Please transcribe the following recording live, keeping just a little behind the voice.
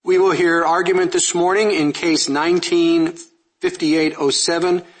will hear argument this morning in case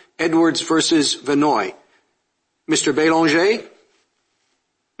 195807, Edwards versus Vannoy. Mr. Bélanger.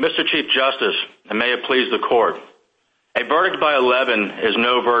 Mr. Chief Justice, and may it please the court, a verdict by 11 is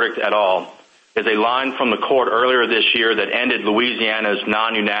no verdict at all, is a line from the court earlier this year that ended Louisiana's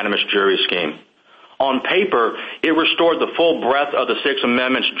non-unanimous jury scheme. On paper, it restored the full breadth of the Sixth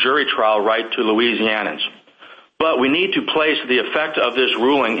Amendment's jury trial right to Louisianans. But we need to place the effect of this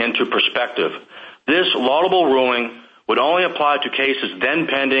ruling into perspective. This laudable ruling would only apply to cases then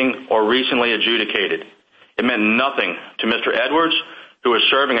pending or recently adjudicated. It meant nothing to Mr. Edwards, who is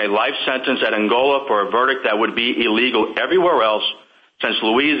serving a life sentence at Angola for a verdict that would be illegal everywhere else, since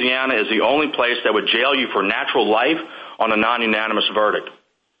Louisiana is the only place that would jail you for natural life on a non-unanimous verdict.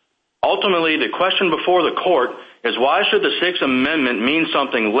 Ultimately, the question before the court is why should the Sixth Amendment mean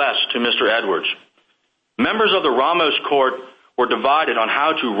something less to Mr. Edwards? Members of the Ramos court were divided on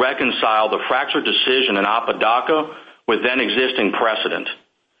how to reconcile the fractured decision in Apodaca with then existing precedent.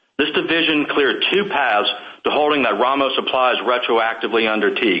 This division cleared two paths to holding that Ramos applies retroactively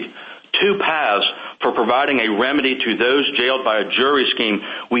under Teague, two paths for providing a remedy to those jailed by a jury scheme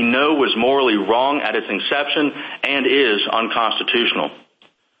we know was morally wrong at its inception and is unconstitutional.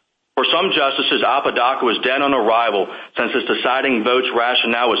 For some justices, Apodaca was dead on arrival since its deciding vote's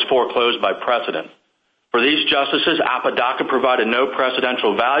rationale was foreclosed by precedent. For these justices, Apodaca provided no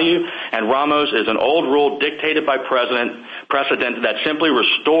precedential value, and Ramos is an old rule dictated by precedent that simply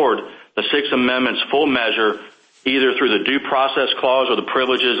restored the Sixth Amendment's full measure either through the Due Process Clause or the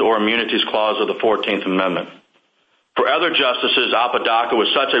Privileges or Immunities Clause of the 14th Amendment. For other justices, Apodaca was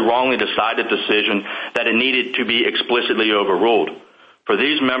such a wrongly decided decision that it needed to be explicitly overruled. For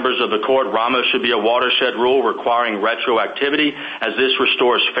these members of the court, Ramos should be a watershed rule requiring retroactivity, as this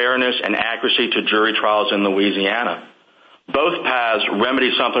restores fairness and accuracy to jury trials in Louisiana. Both paths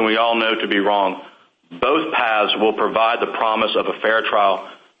remedy something we all know to be wrong. Both paths will provide the promise of a fair trial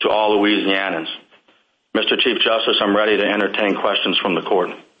to all Louisianans. Mr. Chief Justice, I'm ready to entertain questions from the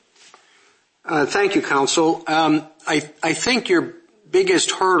court. Thank you, counsel. I think your biggest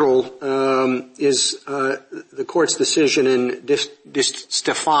hurdle is the court's decision in Di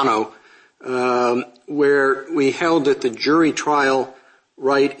Stefano, where we held that the jury trial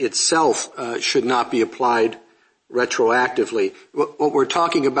right itself should not be applied retroactively. What we're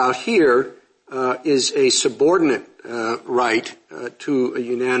talking about here is a subordinate right to a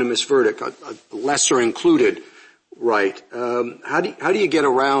unanimous verdict, a lesser included right. How do you get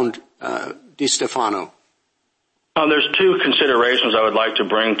around Di Stefano? There's two considerations I would like to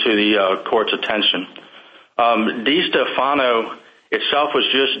bring to the court's attention. Di Stefano itself was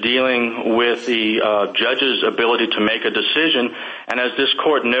just dealing with the judge's ability to make a decision, and as this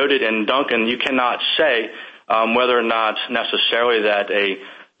court noted in Duncan, you cannot say whether or not necessarily that a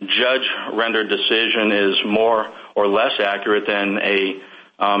judge-rendered decision is more or less accurate than a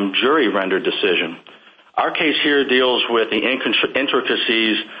jury-rendered decision. Our case here deals with the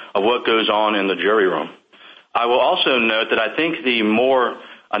intricacies of what goes on in the jury room. I will also note that I think the more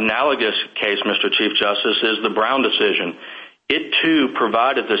analogous case, Mr. Chief Justice, is the Brown decision. It, too,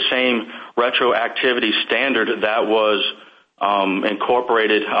 provided the same retroactivity standard that was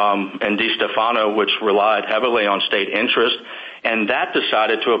incorporated in Di Stefano, which relied heavily on state interest, and that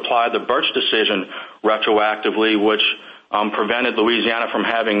decided to apply the Birch decision retroactively, which prevented Louisiana from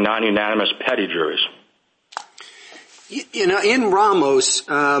having non-unanimous petty juries. You know, in Ramos,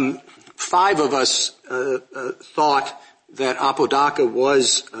 five of us thought that Apodaca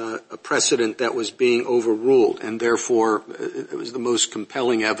was a precedent that was being overruled, and therefore it was the most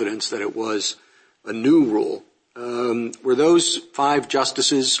compelling evidence that it was a new rule. Were those five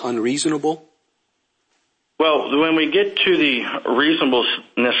justices unreasonable? Well, when we get to the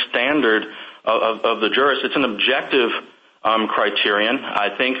reasonableness standard of the jurist, it's an objective criterion. I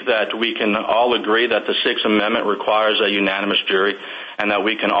think that we can all agree that the Sixth Amendment requires a unanimous jury, and that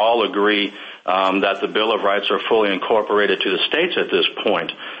we can all agree that the Bill of Rights are fully incorporated to the states at this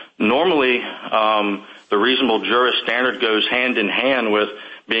point. Normally, the reasonable jurist standard goes hand in hand with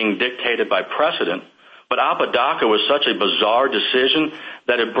being dictated by precedent. But Apodaca was such a bizarre decision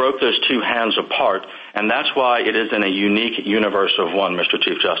that it broke those two hands apart, and that's why it is in a unique universe of one, Mr.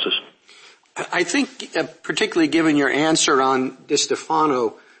 Chief Justice. I think, particularly given your answer on Di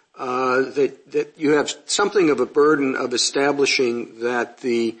Stefano, that you have something of a burden of establishing that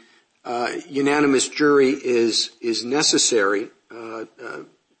the unanimous jury is necessary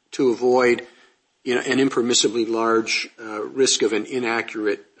to avoid, an impermissibly large risk of an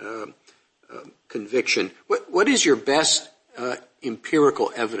inaccurate conviction. What is your best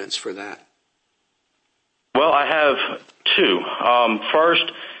empirical evidence for that? Well, I have two.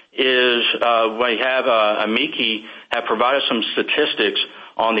 First is we have amici have provided some statistics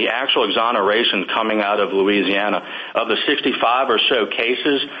on the actual exoneration coming out of Louisiana. Of the 65 or so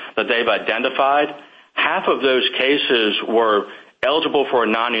cases that they've identified, half of those cases were eligible for a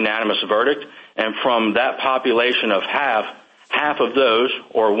non-unanimous verdict, and from that population of half of those,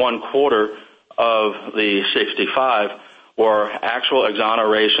 or 1/4 of the 65, were actual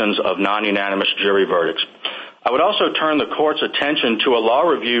exonerations of non-unanimous jury verdicts. I would also turn the court's attention to a law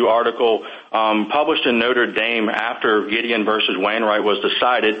review article published in Notre Dame after Gideon versus Wainwright was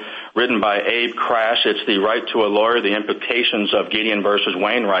decided, written by Abe Crash. It's The Right to a Lawyer, The Implications of Gideon versus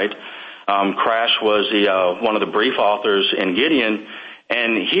Wainwright. Crash was one of the brief authors in Gideon,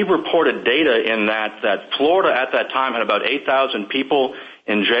 and he reported data in that Florida at that time had about 8,000 people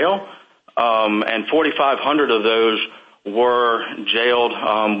in jail, and 4,500 of those were jailed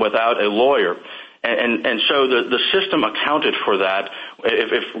without a lawyer. And so the system accounted for that.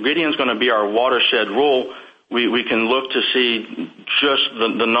 If Gideon's going to be our watershed rule, we can look to see just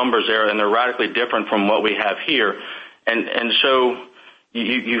the numbers there, and they're radically different from what we have here. And so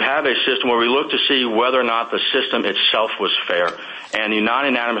you have a system where we look to see whether or not the system itself was fair. And the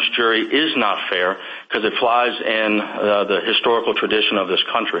non-unanimous jury is not fair because it flies in the historical tradition of this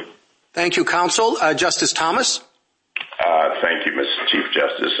country. Thank you, counsel. Justice Thomas? Thank you, Mr. Chief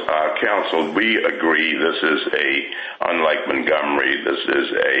Justice. Counsel, we agree this is unlike Montgomery, this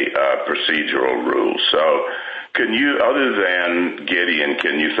is a procedural rule. So can you, other than Gideon,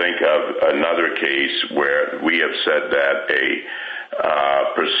 can you think of another case where we have said that a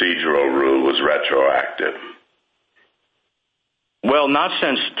procedural rule was retroactive? Well, not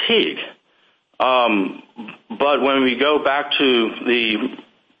since Teague. But when we go back to the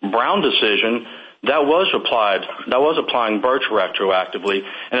Brown decision, that was applying Birch retroactively,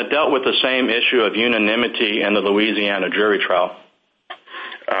 and it dealt with the same issue of unanimity in the Louisiana jury trial.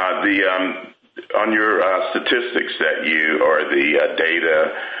 On your statistics or the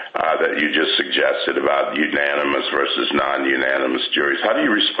data that you just suggested about unanimous versus non-unanimous juries, how do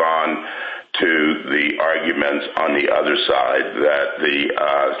you respond to the arguments on the other side that the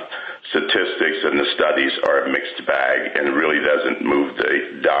statistics and the studies are a mixed bag and really doesn't move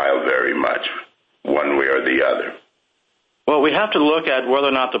the dial very much one way or the other? Well, we have to look at whether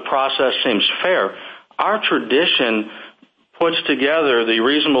or not the process seems fair. Our tradition puts together the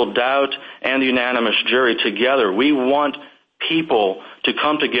reasonable doubt and the unanimous jury together. We want people to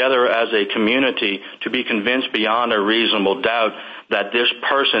come together as a community to be convinced beyond a reasonable doubt that this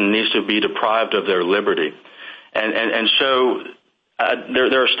person needs to be deprived of their liberty. And so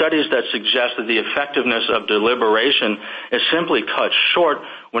there are studies that suggest that the effectiveness of deliberation is simply cut short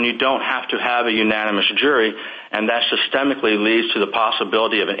when you don't have to have a unanimous jury, and that systemically leads to the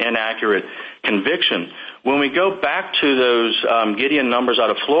possibility of an inaccurate conviction. When we go back to those Gideon numbers out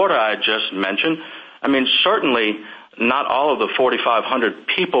of Florida I just mentioned, I mean, certainly not all of the 4,500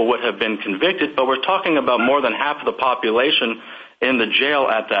 people would have been convicted, but we're talking about more than half of the population in the jail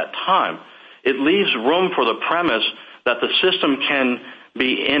at that time. It leaves room for the premise that the system can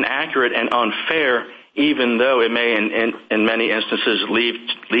be inaccurate and unfair, even though it may, in many instances,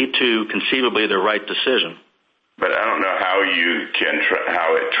 lead to conceivably the right decision. But I don't know how you can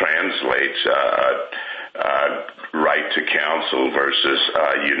how it translates right to counsel versus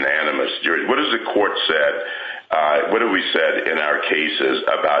unanimous jury. What has the court said? What have we said in our cases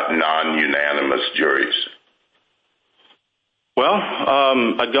about non-unanimous juries? Well,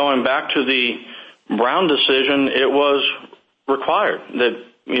 going back to the Brown decision, it was required that,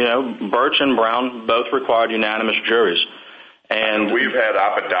 Birch and Brown both required unanimous juries. And we've had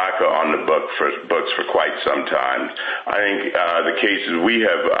Apodaca on the books for quite some time. I think the cases we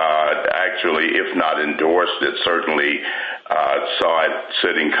have actually, if not endorsed it, certainly saw it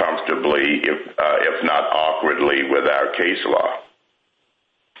sitting comfortably, if not awkwardly, with our case law.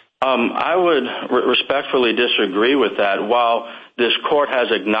 I would respectfully disagree with that. While this court has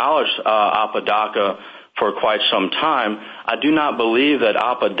acknowledged Apodaca for quite some time, I do not believe that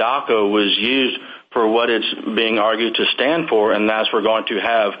Apodaca was used for what it's being argued to stand for, and that's we're going to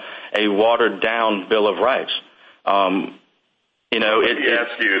have a watered-down Bill of Rights. Let me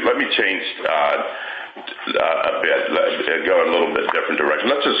change a bit, go a little bit different direction.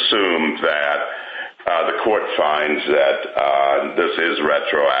 Let's assume that the court finds that this is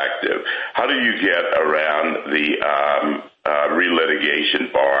retroactive. How do you get around the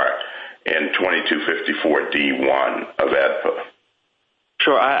relitigation bar in 2254D1 of AEDPA?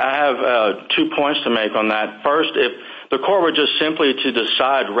 Sure. I have 2 points to make on that. First, if the court were just simply to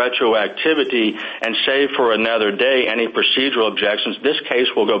decide retroactivity and save for another day any procedural objections, this case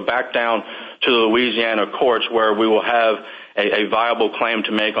will go back down to the Louisiana courts where we will have a viable claim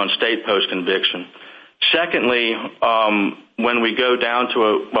to make on state post-conviction. Secondly, when we go down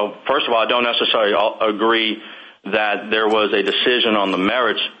to first of all, I don't necessarily agree that there was a decision on the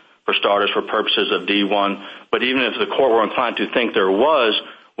merits, for starters, for purposes of D1. But even if the court were inclined to think there was,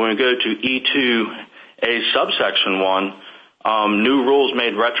 when we go to E2A subsection 1, new rules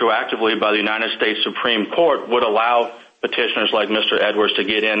made retroactively by the United States Supreme Court would allow petitioners like Mr. Edwards to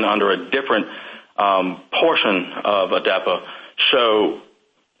get in under a different portion of ADEPA. So,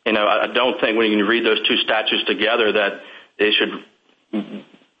 I don't think when you read those two statutes together that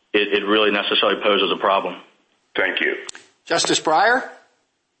it really necessarily poses a problem. Thank you. Justice Breyer?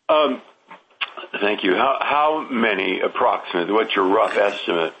 Thank you. How many, approximately, what's your rough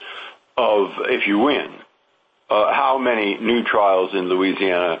estimate of, if you win, how many new trials in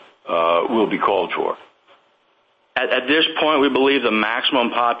Louisiana will be called for? At this point, we believe the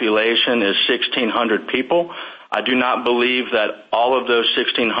maximum population is 1,600 people. I do not believe that all of those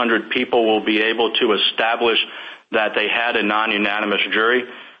 1,600 people will be able to establish that they had a non-unanimous jury.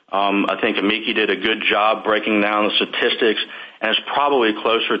 I think Amiki did a good job breaking down the statistics, and it's probably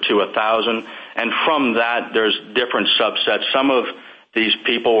closer to 1,000. And from that, there's different subsets. Some of these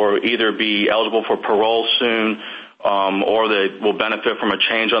people will either be eligible for parole soon, or they will benefit from a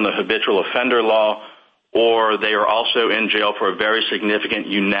change on the habitual offender law, or they are also in jail for a very significant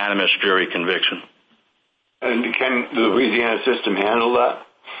unanimous jury conviction. And can the Louisiana system handle that?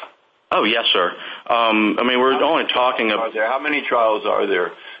 Oh, yes, sir. We're only talking about... How many trials are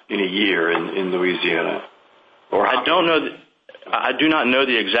there in a year in Louisiana? I do not know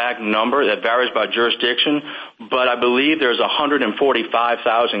the exact number. That varies by jurisdiction, but I believe there's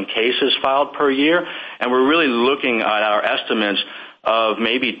 145,000 cases filed per year, and we're really looking at our estimates of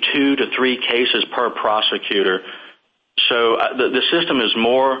maybe 2 to 3 cases per prosecutor. So the system is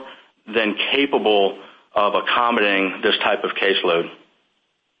more than capable of accommodating this type of caseload.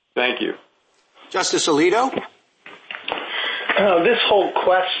 Thank you. Justice Alito? This whole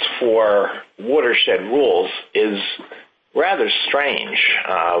quest for watershed rules is rather strange.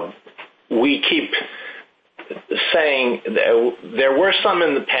 We keep saying that there were some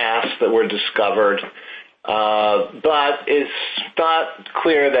in the past that were discovered, but it's not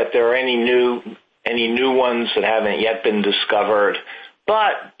clear that there are any new ones that haven't yet been discovered.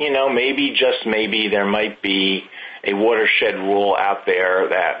 But, maybe, just maybe, there might be a watershed rule out there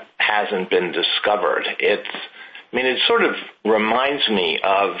that hasn't been discovered. It sort of reminds me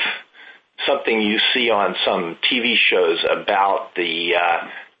of something you see on some TV shows about the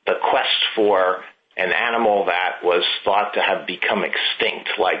quest for an animal that was thought to have become extinct,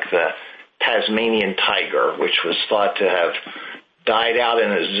 like the Tasmanian tiger, which was thought to have died out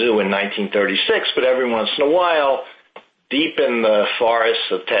in a zoo in 1936, but every once in a while, deep in the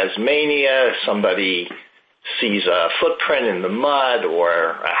forests of Tasmania, somebody sees a footprint in the mud or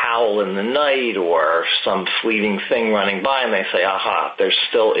a howl in the night or some fleeting thing running by, and they say, aha, there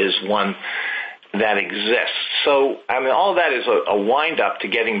still is one that exists. So, all of that is a wind-up to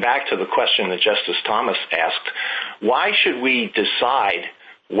getting back to the question that Justice Thomas asked. Why should we decide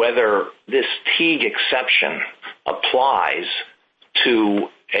whether this Teague exception applies to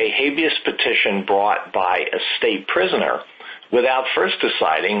a habeas petition brought by a state prisoner without first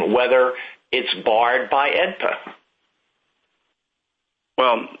deciding whether it's barred by AEDPA?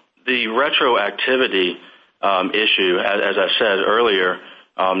 Well, the retroactivity issue, as I said earlier,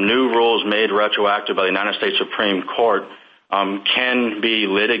 new rules made retroactive by the United States Supreme Court can be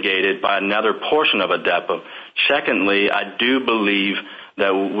litigated by another portion of AEDPA. Secondly, I do believe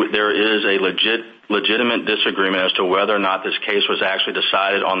that there is a legitimate disagreement as to whether or not this case was actually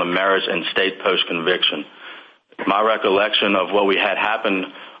decided on the merits in state post-conviction. My recollection of what we had happen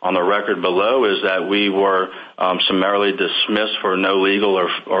on the record below is that we were summarily dismissed for no legal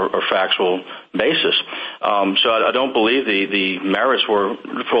or factual basis. So I don't believe the merits were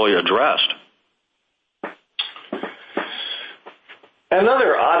fully addressed.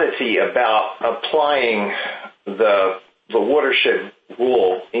 Another oddity about applying the watershed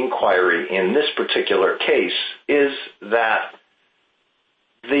rule inquiry in this particular case is that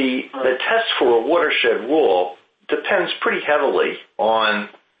the test for a watershed rule depends pretty heavily on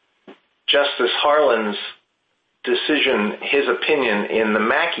Justice Harlan's decision, his opinion in the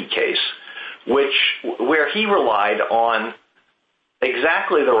Mackey case, where he relied on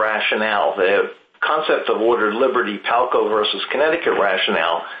exactly the rationale, the concept of ordered liberty, Palco versus Connecticut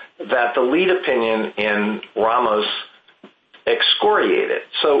rationale, that the lead opinion in Ramos excoriated.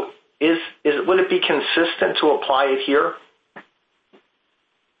 So would it be consistent to apply it here?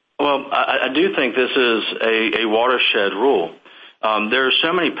 Well, I do think this is a watershed rule. There are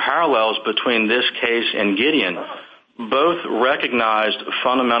so many parallels between this case and Gideon, both recognized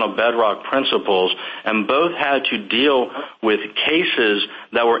fundamental bedrock principles, and both had to deal with cases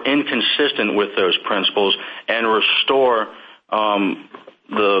that were inconsistent with those principles and restore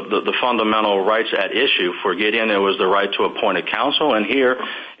the fundamental rights at issue. For Gideon, it was the right to appoint a counsel, and here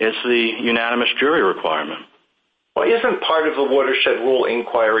it's the unanimous jury requirement. Well, isn't part of the watershed rule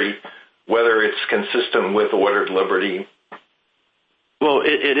inquiry whether it's consistent with ordered liberty? Well,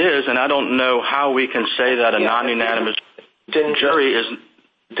 it is, and I don't know how we can say that a non-unanimous jury is.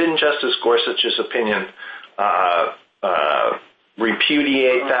 Didn't Justice Gorsuch's opinion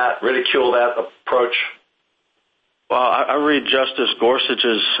repudiate that, ridicule that approach? Well, I read Justice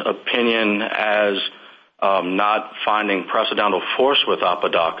Gorsuch's opinion as not finding precedental force with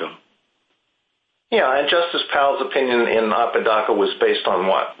Apodaca. Yeah, and Justice Powell's opinion in Apodaca was based on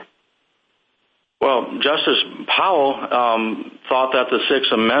what? Well, Justice Powell thought that the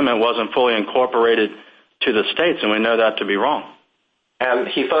Sixth Amendment wasn't fully incorporated to the states, and we know that to be wrong. And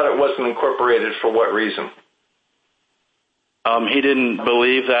he thought it wasn't incorporated for what reason? He didn't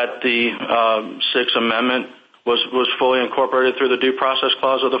believe that the Sixth Amendment was fully incorporated through the Due Process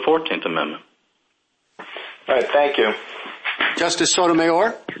Clause of the 14th Amendment. All right, thank you. Justice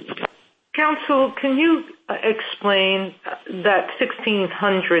Sotomayor? Counsel, can you explain that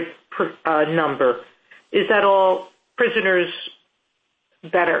 1,600 number? Is that all prisoners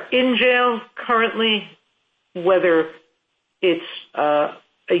that are in jail currently, whether it's a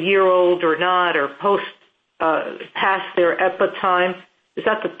year old or not, or past their EPA time? Is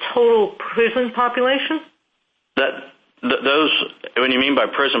that the total prison population? Those, when you mean by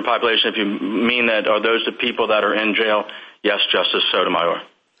prison population, if you mean that, are those the people that are in jail? Yes, Justice Sotomayor.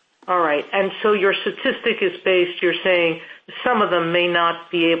 All right. And so your statistic is based, you're saying some of them may not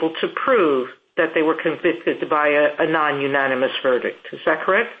be able to prove that they were convicted by a non-unanimous verdict. Is that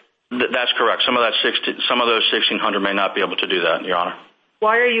correct? That's correct. Some of those 1,600 may not be able to do that, Your Honor.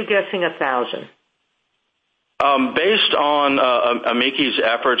 Why are you guessing 1,000? Based on amici's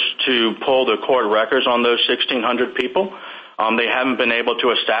efforts to pull the court records on those 1,600 people, they haven't been able to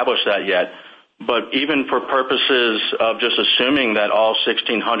establish that yet. But even for purposes of just assuming that all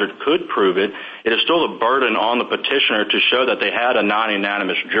 1,600 could prove it, it is still a burden on the petitioner to show that they had a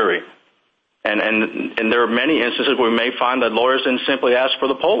non-unanimous jury. And there are many instances where we may find that lawyers didn't simply ask for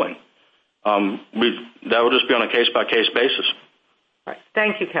the polling. That will just be on a case-by-case basis. All right.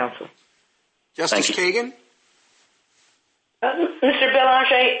 Thank you, counsel. Justice Kagan? Mr.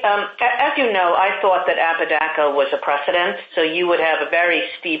 Belanger, as you know, I thought that Apodaca was a precedent, so you would have a very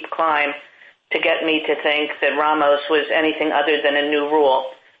steep climb to get me to think that Ramos was anything other than a new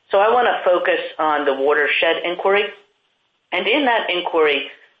rule. So I want to focus on the watershed inquiry. And in that inquiry,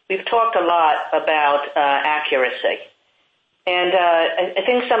 we've talked a lot about accuracy. And I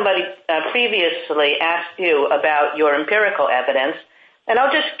think somebody previously asked you about your empirical evidence, and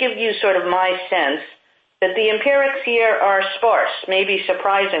I'll just give you sort of my sense that the empirics here are sparse, maybe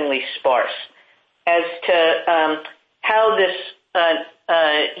surprisingly sparse, as to how this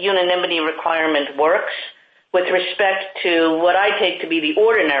unanimity requirement works with respect to what I take to be the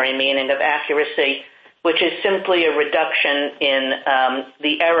ordinary meaning of accuracy, which is simply a reduction in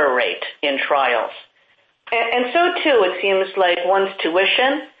the error rate in trials. And so, too, it seems like one's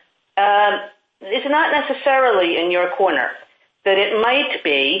tuition is not necessarily in your corner, that it might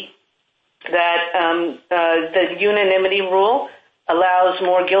be that the unanimity rule allows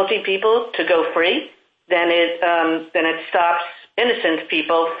more guilty people to go free than it stops innocent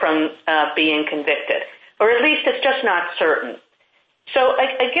people from being convicted, or at least it's just not certain. So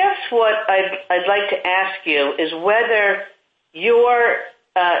I guess what I'd like to ask you is whether you're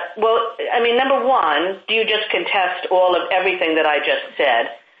number one, do you just contest all of everything that I just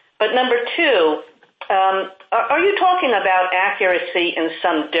said? But number two, are you talking about accuracy in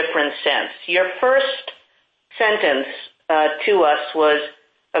some different sense? Your first sentence to us was,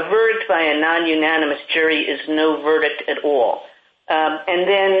 a verdict by a non-unanimous jury is no verdict at all. And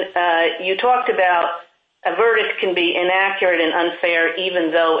then you talked about a verdict can be inaccurate and unfair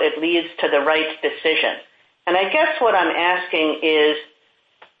even though it leads to the right decision. And I guess what I'm asking is,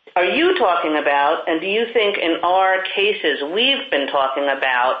 are you talking about, and do you think in our cases we've been talking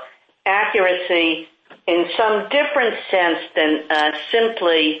about, accuracy in some different sense than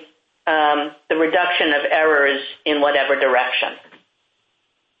simply the reduction of errors in whatever direction?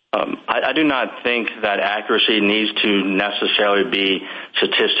 I do not think that accuracy needs to necessarily be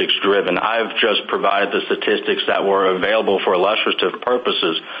statistics driven. I've just provided the statistics that were available for illustrative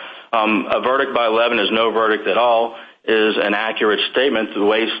purposes. A verdict by 11 is no verdict at all is an accurate statement the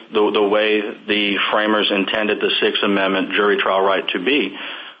way the framers intended the Sixth Amendment jury trial right to be.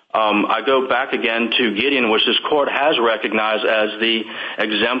 I go back again to Gideon, which this court has recognized as the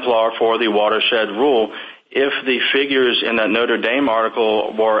exemplar for the watershed rule. If the figures in that Notre Dame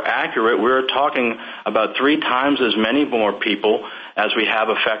article were accurate, we're talking about 3 times as many more people as we have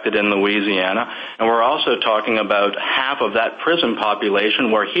affected in Louisiana, and we're also talking about half of that prison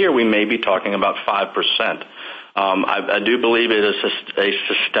population, where here we may be talking about 5%. I do believe it is a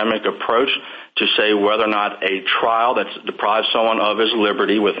systemic approach to say whether or not a trial that deprives someone of his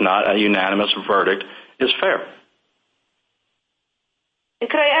liberty with not a unanimous verdict is fair. And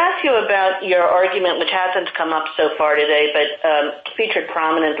could I ask you about your argument, which hasn't come up so far today, but featured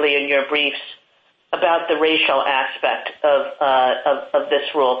prominently in your briefs, about the racial aspect of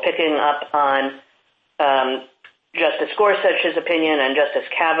this rule, picking up on Justice Gorsuch's opinion and Justice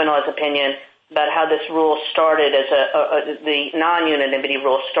Kavanaugh's opinion about how this rule started as the non-unanimity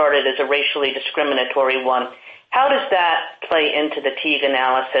rule started as a racially discriminatory one. How does that play into the Teague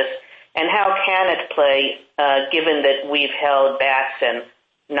analysis, and how can it play given that we've held Batson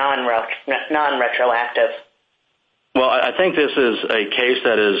non-retroactive? Well, I think this is a case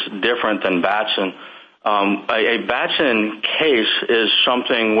that is different than Batson. A Batson case is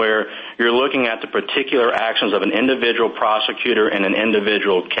something where you're looking at the particular actions of an individual prosecutor in an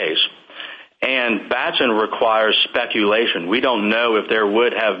individual case. And Batson requires speculation. We don't know if there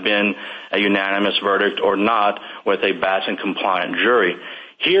would have been a unanimous verdict or not with a Batson-compliant jury.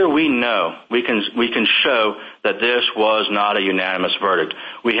 Here we know, we can show that this was not a unanimous verdict.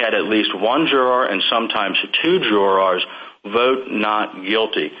 We had at least one juror and sometimes 2 jurors vote not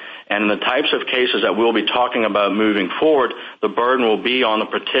guilty. And in the types of cases that we'll be talking about moving forward, the burden will be on the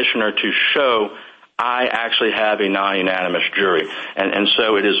petitioner to show I actually have a non-unanimous jury. And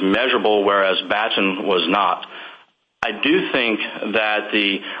so it is measurable, whereas Batson was not. I do think that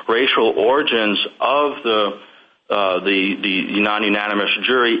the racial origins of the non-unanimous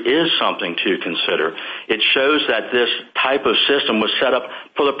jury is something to consider. It shows that this type of system was set up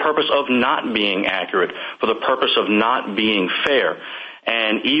for the purpose of not being accurate, for the purpose of not being fair.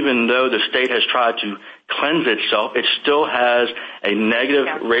 And even though the state has tried to cleanse itself, it still has a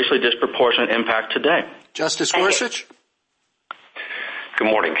negative, racially disproportionate impact today. Justice Gorsuch? Good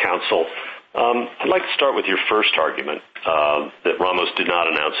morning, counsel. I'd like to start with your first argument, that Ramos did not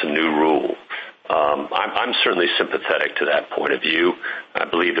announce a new rule. I'm certainly sympathetic to that point of view. I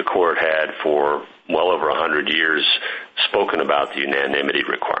believe the court had, for well over 100 years, spoken about the unanimity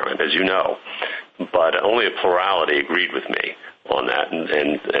requirement, as you know, but only a plurality agreed with me on that,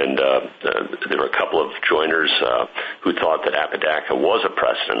 and there were a couple of joiners who thought that Apodaca was a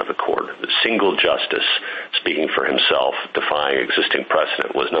precedent of the court. The single justice, speaking for himself, defying existing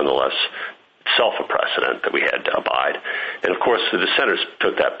precedent, was nonetheless itself a precedent that we had to abide. And, of course, the dissenters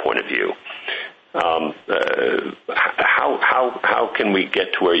took that point of view. How can we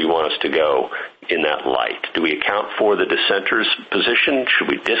get to where you want us to go in that light? Do we account for the dissenters' position? Should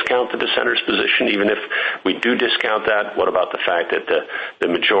we discount the dissenters' position? Even if we do discount that, what about the fact that the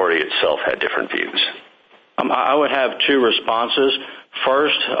majority itself had different views? I would have 2 responses.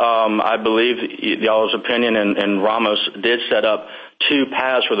 First, I believe y'all's opinion and Ramos did set up 2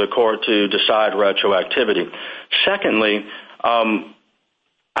 paths for the court to decide retroactivity. Secondly, I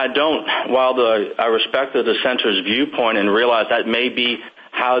respect the dissenter's viewpoint and realize that may be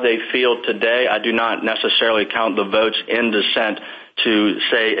how they feel today, I do not necessarily count the votes in dissent to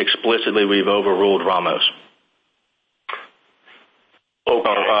say explicitly we've overruled Ramos.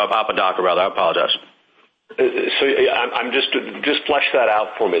 Apodaca, rather. I apologize. So I'm just flesh that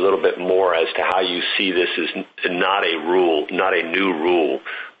out for me a little bit more as to how you see this as not a rule, not a new rule.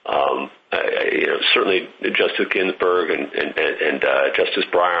 Certainly Justice Ginsburg and Justice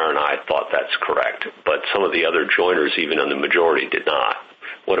Breyer and I thought that's correct, but some of the other joiners, even on the majority, did not.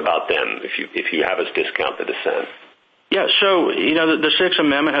 What about them, if you have us discount the dissent? Yeah, so, the Sixth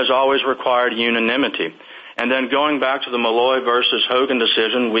Amendment has always required unanimity. And then going back to the Malloy versus Hogan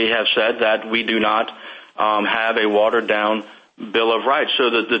decision, we have said that we do not have a watered-down Bill of Rights. So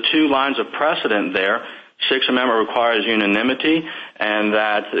the 2 lines of precedent there, Sixth Amendment requires unanimity, and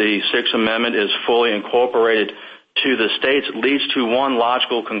that the Sixth Amendment is fully incorporated to the states, leads to one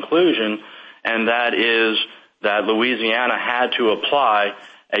logical conclusion, and that is that Louisiana had to apply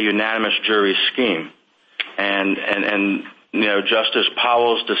a unanimous jury scheme. And Justice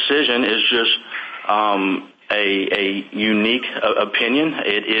Powell's decision is just a unique opinion.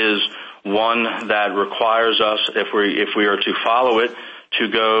 It is one that requires us, if we are to follow it, to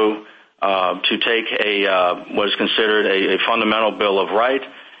go to take what is considered a fundamental Bill of Rights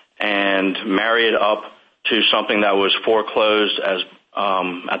and marry it up to something that was foreclosed as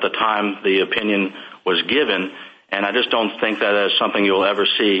at the time the opinion was given, And I just don't think that is something you'll ever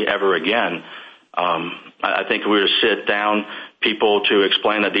see ever again. I think if we were to sit down people to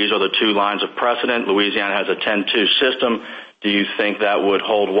explain that these are the two lines of precedent, Louisiana has a 10-2 system, do you think that would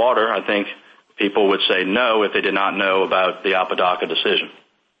hold water? I think people would say no if they did not know about the Apodaca decision.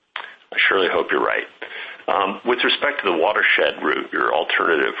 I surely hope you're right. With respect to the watershed route, your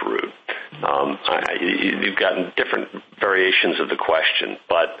alternative route, you've gotten different variations of the question,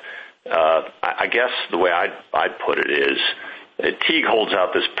 but I guess the way I'd put it is Teague holds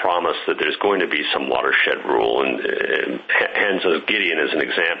out this promise that there's going to be some watershed rule, and hands of Gideon as an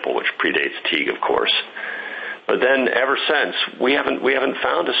example, which predates Teague, of course. But then ever since, we haven't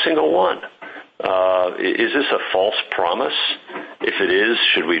found a single one. Is this a false promise? If it is,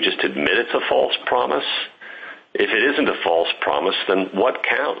 should we just admit it's a false promise? If it isn't a false promise, then what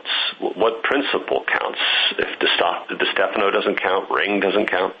counts? What principle counts? If DeStefano doesn't count, Ring doesn't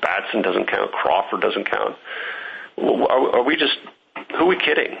count, Batson doesn't count, Crawford doesn't count, are we just, who are we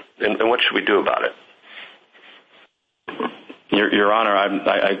kidding? And what should we do about it? Your Honor,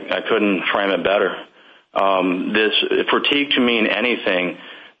 I couldn't frame it better. For Teague to mean anything,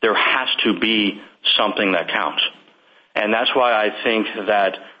 there has to be something that counts. And that's why I think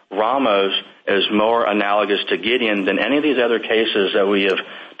that Ramos is more analogous to Gideon than any of these other cases that we have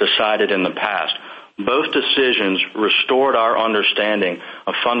decided in the past. Both decisions restored our understanding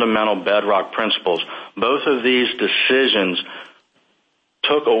of fundamental bedrock principles. Both of these decisions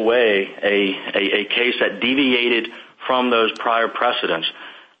took away a case that deviated from those prior precedents.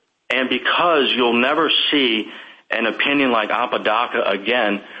 And because you'll never see an opinion like Apodaca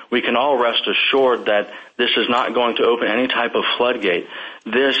again, we can all rest assured that this is not going to open any type of floodgate.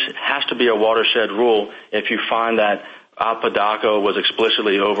 This has to be a watershed rule if you find that Apodaca was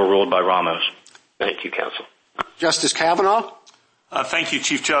explicitly overruled by Ramos. Thank you, counsel. Justice Kavanaugh? Thank you,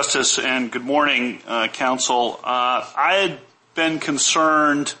 Chief Justice, and good morning, counsel. I had been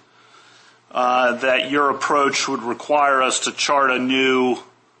concerned that your approach would require us to chart a new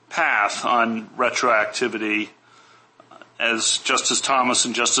path on retroactivity. As Justice Thomas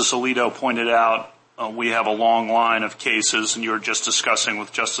and Justice Alito pointed out, we have a long line of cases, and you were just discussing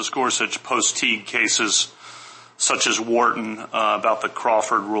with Justice Gorsuch post-Teague cases such as Wharton about the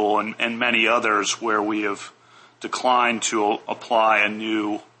Crawford rule and many others where we have declined to apply a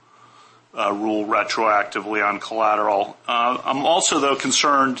new rule retroactively on collateral. I'm also, though,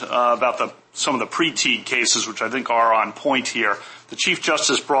 concerned about some of the pre-Teague cases, which I think are on point here. The Chief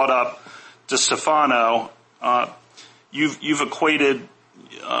Justice brought up DeStefano. You've equated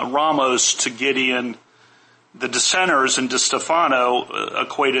Ramos to Gideon. The dissenters in DeStefano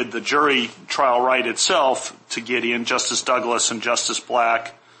equated the jury trial right itself to Gideon, Justice Douglas and Justice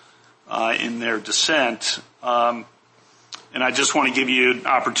Black in their dissent. And I just want to give you an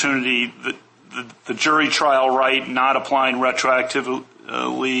opportunity, the jury trial right not applying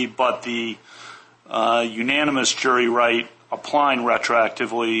retroactively, but the unanimous jury right applying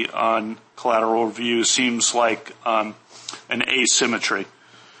retroactively on collateral review seems like an asymmetry.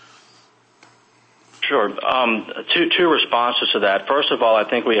 Sure. Two responses to that. First of all, I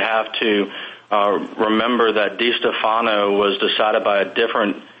think we have to remember that DeStefano was decided by a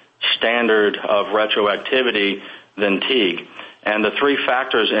different standard of retroactivity than Teague. And the three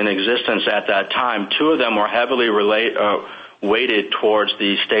factors in existence at that time, two of them were heavily weighted towards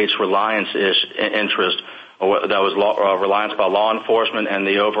the state's reliance interest, that was reliance by law enforcement and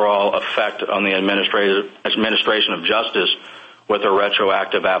the overall effect on the administration of justice with a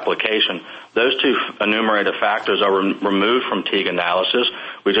retroactive application. Those two enumerated factors are removed from Teague analysis.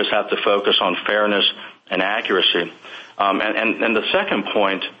 We just have to focus on fairness and accuracy. And the second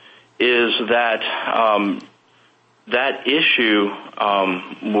point is that that issue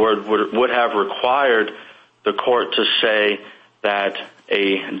would have required the court to say that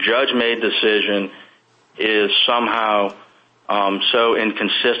a judge-made decision is somehow so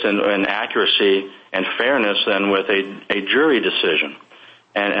inconsistent in accuracy and fairness than with a jury decision.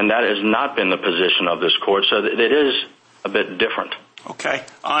 And that has not been the position of this court, so it is a bit different. Okay.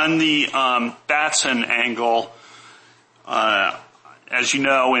 On the Batson angle, as you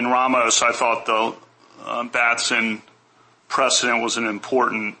know, in Ramos, I thought the Batson precedent was an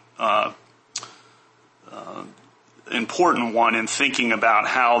important one in thinking about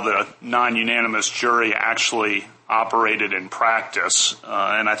how the non-unanimous jury actually operated in practice.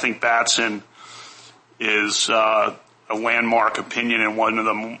 And I think Batson is a landmark opinion and one of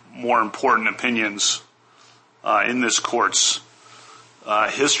the more important opinions in this court's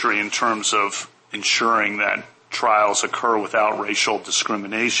history in terms of ensuring that trials occur without racial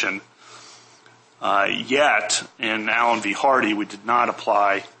discrimination. Yet, in Allen v. Hardy, we did not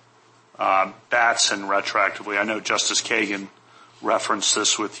apply Batson retroactively. I know Justice Kagan referenced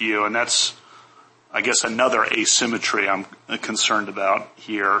this with you, and that's, I guess, another asymmetry I'm concerned about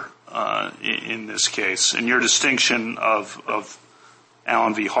here in this case. And your distinction of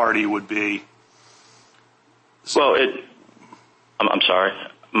Allen v. Hardy would be? Well, I'm sorry.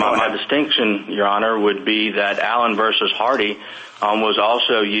 My distinction, Your Honor, would be that Allen versus Hardy was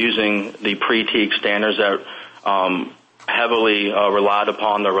also using the pre-Teague standards that heavily relied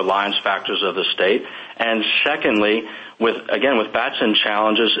upon the reliance factors of the state. And secondly, with Batson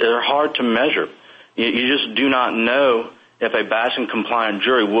challenges, they're hard to measure. You just do not know if a Batson-compliant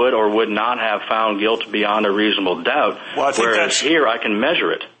jury would or would not have found guilt beyond a reasonable doubt, whereas here I can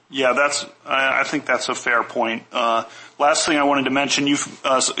measure it. Yeah, I think that's a fair point. Last thing I wanted to mention, you've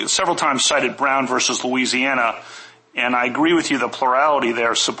several times cited Brown versus Louisiana, and I agree with you, the plurality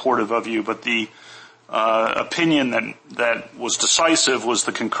there is supportive of you, but the opinion that was decisive was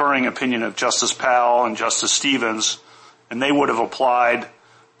the concurring opinion of Justice Powell and Justice Stevens, and they would have applied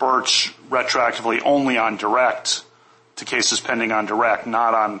Birch retroactively only on direct to cases pending on direct,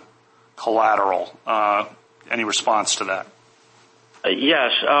 not on collateral. Any response to that?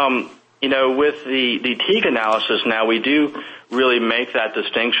 Yes. With the Teague analysis now, we do really make that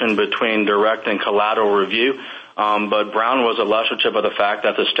distinction between direct and collateral review. But Brown was illustrative of the fact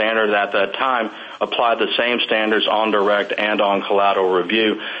that the standard at that time applied the same standards on direct and on collateral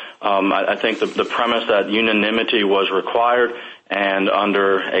review. I think the premise that unanimity was required, and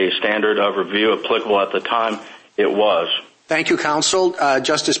under a standard of review applicable at the time, it was. Thank you, counsel.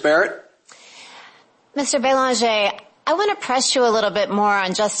 Justice Barrett? Mr. Belanger, I want to press you a little bit more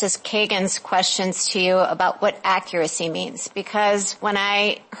on Justice Kagan's questions to you about what accuracy means, because when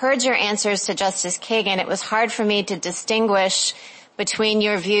I heard your answers to Justice Kagan, it was hard for me to distinguish between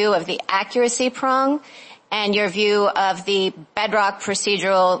your view of the accuracy prong and your view of the bedrock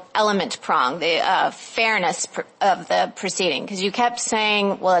procedural element prong, the fairness of the proceeding. Because you kept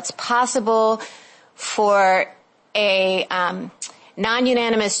saying, well, it's possible for a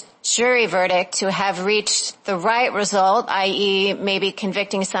non-unanimous jury verdict to have reached the right result, i.e. maybe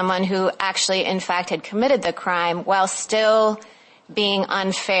convicting someone who actually, in fact, had committed the crime while still being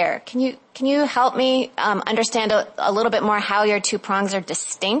unfair. Can you help me understand a little bit more how your two prongs are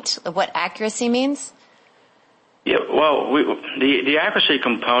distinct, of what accuracy means? Yeah, well, the accuracy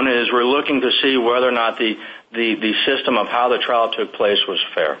component is we're looking to see whether or not the system of how the trial took place was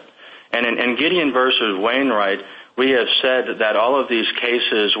fair. And in Gideon versus Wainwright, we have said that all of these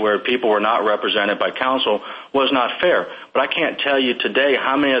cases where people were not represented by counsel was not fair. But I can't tell you today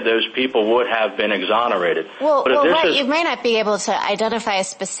how many of those people would have been exonerated. Well, right. You may not be able to identify a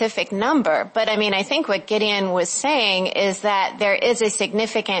specific number, but I mean, I think what Gideon was saying is that there is a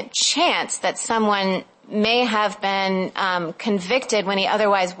significant chance that someone may have been convicted when he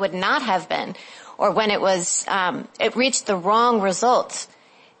otherwise would not have been, or when it reached the wrong results.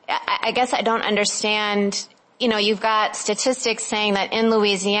 I guess I don't understand. You've got statistics saying that in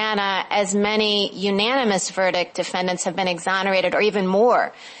Louisiana, as many unanimous verdict defendants have been exonerated, or even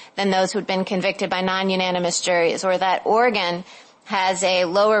more than those who've been convicted by non-unanimous juries, or that Oregon has a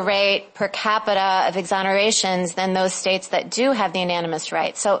lower rate per capita of exonerations than those states that do have the unanimous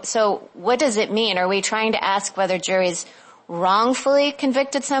right. So what does it mean? Are we trying to ask whether juries wrongfully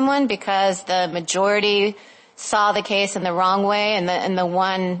convicted someone because the majority saw the case in the wrong way and the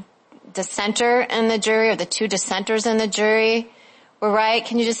one dissenter in the jury or the two dissenters in the jury were right?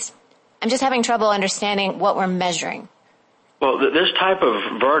 I'm just having trouble understanding what we're measuring. Well, this type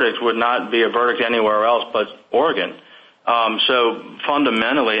of verdict would not be a verdict anywhere else but Oregon. So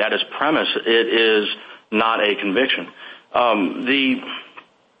fundamentally, at its premise, it is not a conviction.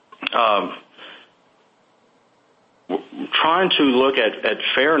 Trying to look at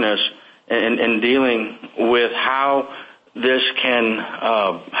fairness and dealing with how this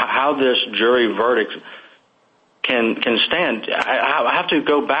jury verdict can stand. I have to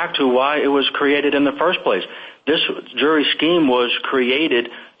go back to why it was created in the first place. This jury scheme was created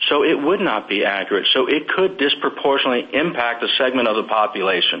so it would not be accurate, so it could disproportionately impact a segment of the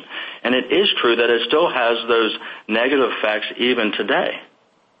population. And it is true that it still has those negative effects even today.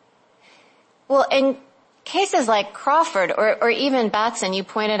 Well, in cases like Crawford or even Batson, you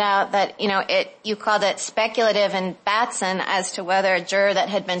pointed out that, you called it speculative in Batson as to whether a juror that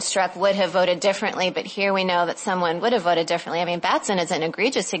had been struck would have voted differently, but here we know that someone would have voted differently. I mean, Batson is an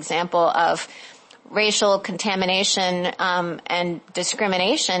egregious example of racial contamination and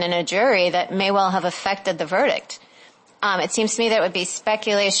discrimination in a jury that may well have affected the verdict. It seems to me that it would be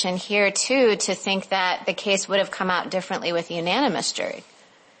speculation here, too, to think that the case would have come out differently with a unanimous jury.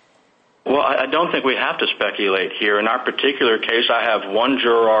 Well, I don't think we have to speculate here. In our particular case, I have one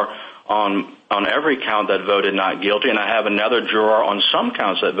juror on every count that voted not guilty, and I have another juror on some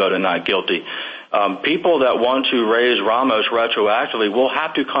counts that voted not guilty. People that want to raise Ramos retroactively will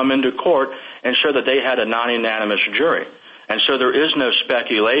have to come into court and show that they had a non-unanimous jury. And so there is no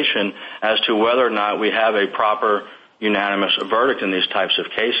speculation as to whether or not we have a proper unanimous verdict in these types of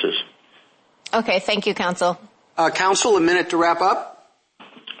cases. Okay, thank you, counsel. Counsel, a minute to wrap up.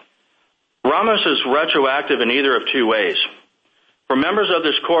 Ramos is retroactive in either of two ways. For members of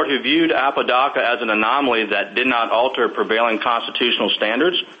this court who viewed Apodaca as an anomaly that did not alter prevailing constitutional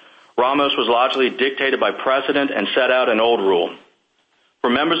standards, Ramos was logically dictated by precedent and set out an old rule. For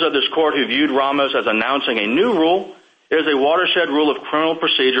members of this court who viewed Ramos as announcing a new rule, it is a watershed rule of criminal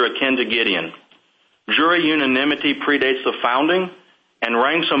procedure akin to Gideon. Jury unanimity predates the founding and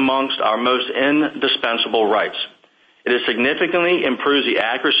ranks amongst our most indispensable rights. It significantly improves the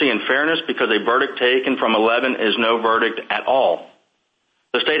accuracy and fairness because a verdict taken from 11 is no verdict at all.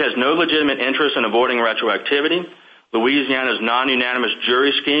 The state has no legitimate interest in avoiding retroactivity. Louisiana's non-unanimous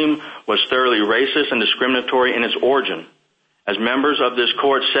jury scheme was thoroughly racist and discriminatory in its origin. As members of this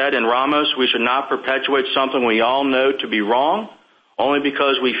court said in Ramos, we should not perpetuate something we all know to be wrong only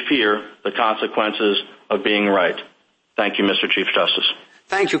because we fear the consequences of being right. Thank you, Mr. Chief Justice.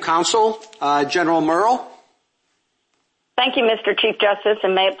 Thank you, counsel. General Murrell. Thank you, Mr. Chief Justice,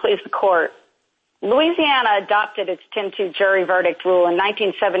 and may it please the court. Louisiana adopted its 10-2 jury verdict rule in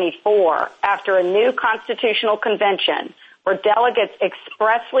 1974 after a new constitutional convention where delegates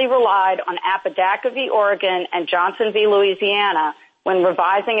expressly relied on Apodaca v. Oregon and Johnson v. Louisiana when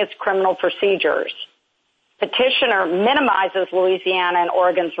revising its criminal procedures. Petitioner minimizes Louisiana and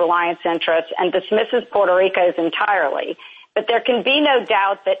Oregon's reliance interests and dismisses Puerto Rico's entirely, but there can be no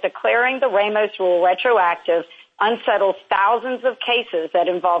doubt that declaring the Ramos rule retroactive unsettles thousands of cases that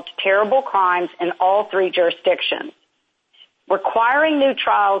involved terrible crimes in all three jurisdictions. Requiring new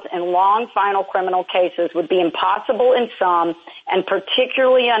trials in long final criminal cases would be impossible in some and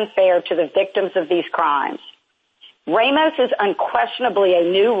particularly unfair to the victims of these crimes. Ramos is unquestionably a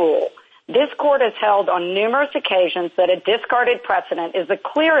new rule. This court has held on numerous occasions that a discarded precedent is the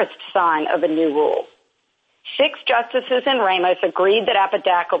clearest sign of a new rule. 6 justices in Ramos agreed that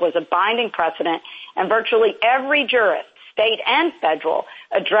Apodaca was a binding precedent, and virtually every jurist, state and federal,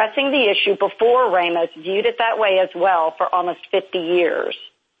 addressing the issue before Ramos viewed it that way as well for almost 50 years.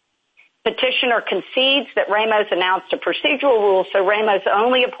 Petitioner concedes that Ramos announced a procedural rule, so Ramos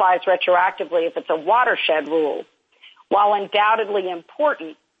only applies retroactively if it's a watershed rule. While undoubtedly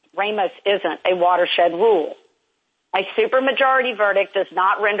important, Ramos isn't a watershed rule. A supermajority verdict does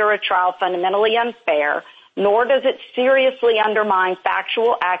not render a trial fundamentally unfair, nor does it seriously undermine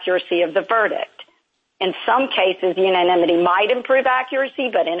factual accuracy of the verdict. In some cases, unanimity might improve accuracy,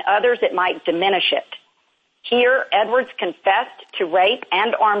 but in others it might diminish it. Here, Edwards confessed to rape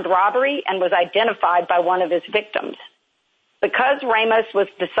and armed robbery and was identified by one of his victims. Because Ramos was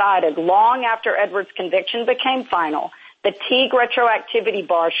decided long after Edwards' conviction became final, the Teague retroactivity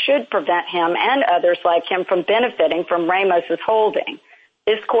bar should prevent him and others like him from benefiting from Ramos's holding.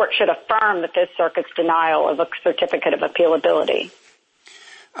 This court should affirm the Fifth Circuit's denial of a certificate of appealability.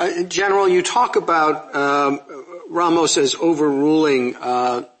 General, you talk about Ramos as overruling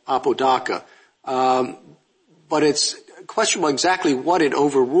Apodaca, but it's questionable exactly what it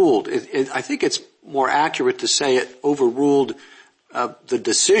overruled. I think it's more accurate to say it overruled the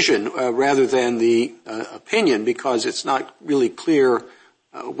decision rather than the opinion, because it's not really clear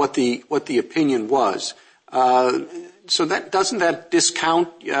what the opinion was. So that doesn't that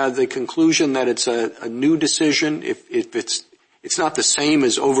discount the conclusion that it's a new decision if it's not the same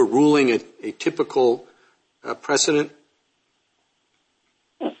as overruling a typical precedent?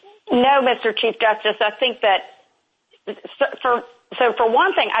 No, Mr. Chief Justice. I think that for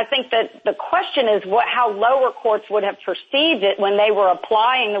one thing, I think that the question is how lower courts would have perceived it when they were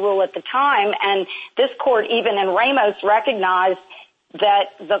applying the rule at the time, and this court, even in Ramos, recognized that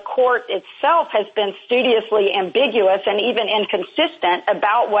the court itself has been studiously ambiguous and even inconsistent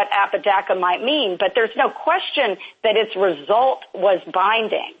about what Apodaca might mean, but there's no question that its result was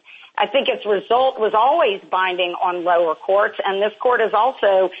binding. I think its result was always binding on lower courts, and this court has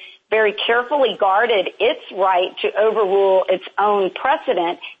also very carefully guarded its right to overrule its own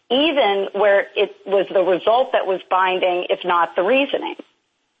precedent, even where it was the result that was binding, if not the reasoning.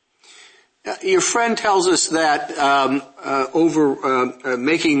 Your friend tells us that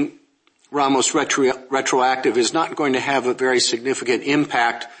making Ramos retroactive is not going to have a very significant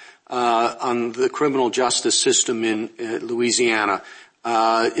impact on the criminal justice system in Louisiana.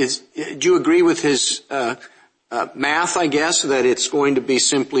 Do you agree with his math, I guess, that it's going to be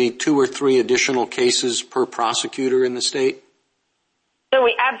simply 2 or 3 additional cases per prosecutor in the state? So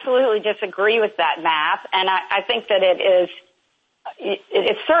we absolutely disagree with that math, and I think that it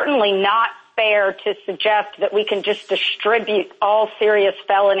is certainly not fair to suggest that we can just distribute all serious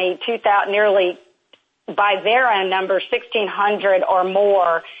felony, nearly by their own numbers, 1,600 or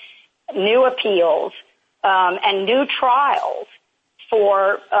more new appeals and new trials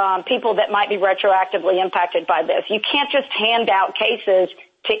for people that might be retroactively impacted by this. You can't just hand out cases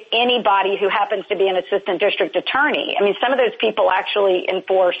to anybody who happens to be an assistant district attorney. I mean, some of those people actually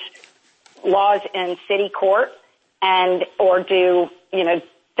enforce laws in city court or do,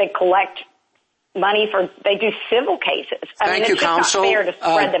 they collect money they do civil cases. Thank you, counsel. It's just not fair to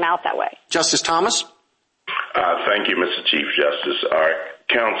spread them out that way. Justice Thomas? Thank you, Mr. Chief Justice.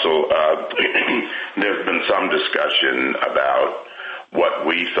 Counsel, there's been some discussion about what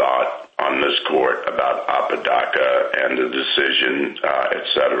we thought on this court about Apodaca and the decision, et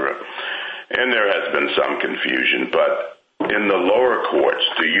cetera. And there has been some confusion. But in the lower courts,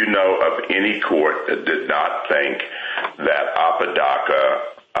 do you know of any court that did not think that Apodaca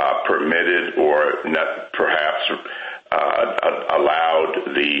permitted or perhaps allowed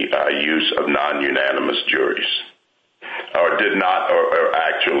the use of non-unanimous juries? Or did not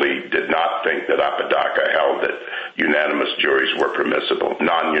think that Apodaca held that unanimous juries were permissible,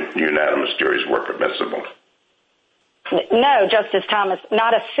 non-unanimous juries were permissible? No, Justice Thomas,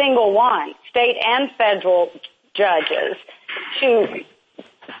 not a single one. State and federal judges, 100%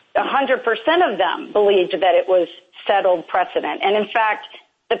 of them believed that it was settled precedent. And in fact,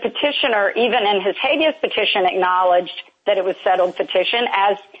 the petitioner, even in his habeas petition, acknowledged that it was settled petition,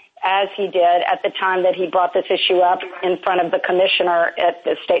 as he did at the time that he brought this issue up in front of the commissioner at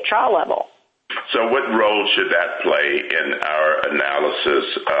the state trial level. So what role should that play in our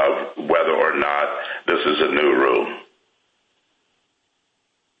analysis of whether or not this is a new rule?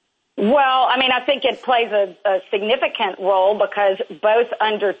 Well, I think it plays a significant role because both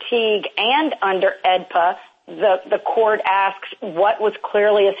under Teague and under AEDPA, the court asks what was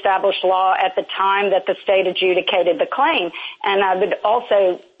clearly established law at the time that the state adjudicated the claim. And I would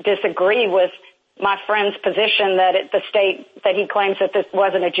also disagree with my friend's position that that he claims that this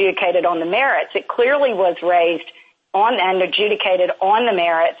wasn't adjudicated on the merits. It clearly was raised and adjudicated on the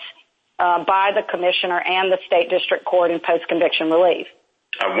merits by the commissioner and the state district court in post-conviction relief.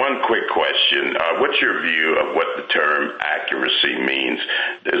 One quick question. What's your view of what the term accuracy means?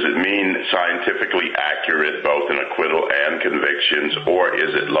 Does it mean scientifically accurate both in acquittal and convictions, or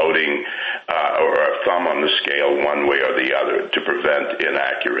is it loading or a thumb on the scale one way or the other to prevent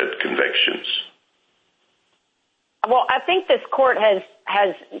inaccurate convictions? Well, I think this court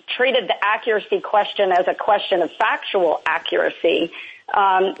has treated the accuracy question as a question of factual accuracy.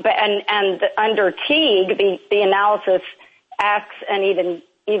 But under Teague, the analysis asks an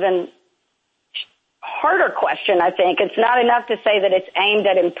even harder question, I think. It's not enough to say that it's aimed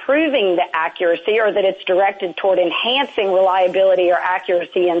at improving the accuracy or that it's directed toward enhancing reliability or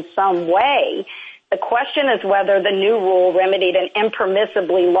accuracy in some way. The question is whether the new rule remedied an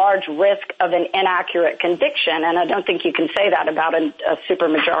impermissibly large risk of an inaccurate conviction, and I don't think you can say that about a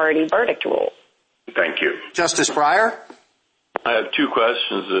supermajority verdict rule. Thank you. Justice Breyer? I have two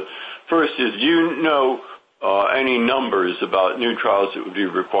questions. The first is, do you know any numbers about new trials that would be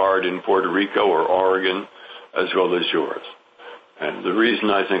required in Puerto Rico or Oregon as well as yours? And the reason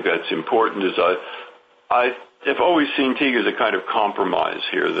I think that's important is I have always seen Teague as a kind of compromise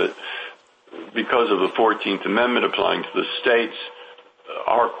here, that because of the 14th Amendment applying to the states,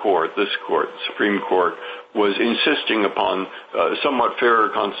 our court, this court, Supreme Court, was insisting upon somewhat fairer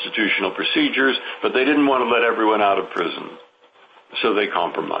constitutional procedures, but they didn't want to let everyone out of prison, so they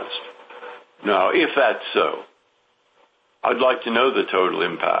compromised. Now, if that's so, I'd like to know the total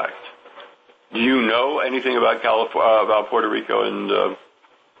impact. Do you know anything about about Puerto Rico and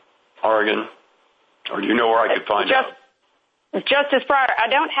Oregon? Or do you know where I could find out? Justice Breyer, I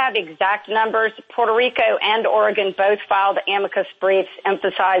don't have exact numbers. Puerto Rico and Oregon both filed amicus briefs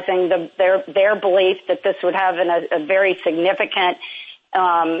emphasizing their belief that this would have a very significant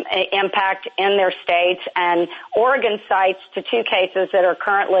impact in their states, and Oregon cites to two cases that are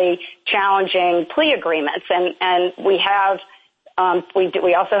currently challenging plea agreements, and we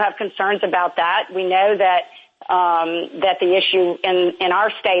also have concerns about that. We know that the issue in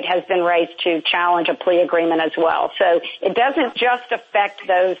our state has been raised to challenge a plea agreement as well. So it doesn't just affect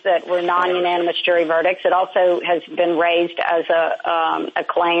those that were non-unanimous jury verdicts. It also has been raised as a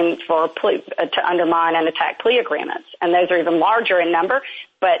claim to undermine and attack plea agreements. And those are even larger in number.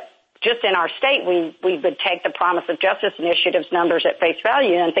 But just in our state, we would take the Promise of Justice Initiative's numbers at face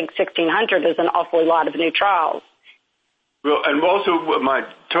value and think 1,600 is an awfully lot of new trials. Well, and also my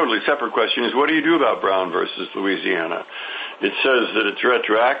totally separate question is, what do you do about Brown versus Louisiana? it says that it's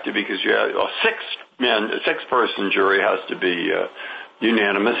retroactive because you have a six-person jury has to be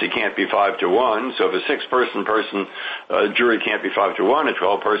unanimous. It can't be 5-1. So if a six-person jury can't be 5-1, a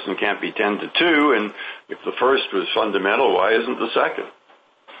 12-person can't be 10-2. And if the first was fundamental, why isn't the second?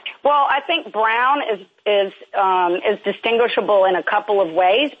 Well, I think Brown is distinguishable in a couple of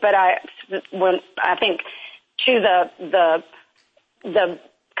ways, but I think to the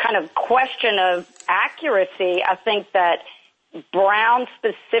kind of question of accuracy, I think that Brown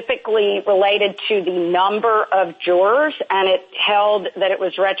specifically related to the number of jurors, and it held that it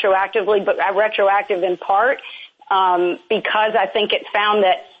was retroactive in part because I think it found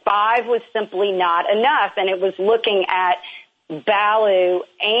that 5 was simply not enough, and it was looking at Ballou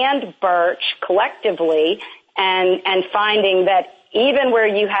and Birch collectively and finding that even where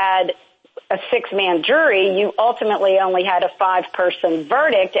you had a 6-man jury, you ultimately only had a 5-person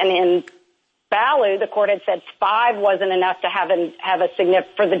verdict, and in Ballou, the court had said 5 wasn't enough to have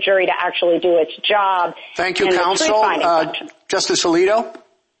for the jury to actually do its job. Thank you, counsel. Justice Alito?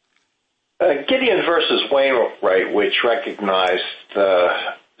 Gideon versus Wainwright, which recognized the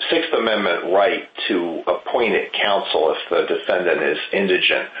Sixth Amendment right to appointed counsel if the defendant is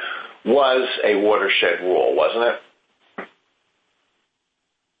indigent, was a watershed rule, wasn't it?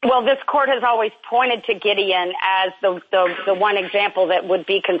 Well, this court has always pointed to Gideon as the one example that would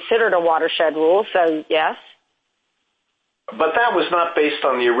be considered a watershed rule, so yes. But that was not based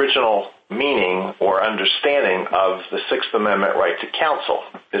on the original meaning or understanding of the Sixth Amendment right to counsel.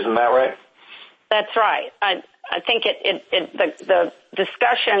 Isn't that right? That's right. I think the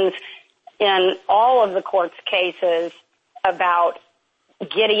discussions in all of the court's cases about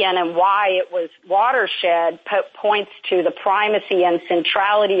Gideon and why it was watershed points to the primacy and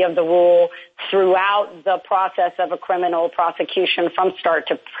centrality of the rule throughout the process of a criminal prosecution from start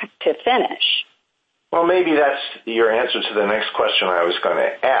to finish. Well, maybe that's your answer to the next question I was going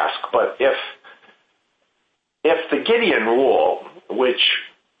to ask, but if the Gideon rule, which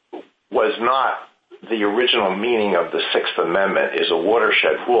was not the original meaning of the Sixth Amendment, is a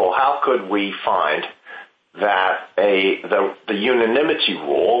watershed rule, how could we find that the unanimity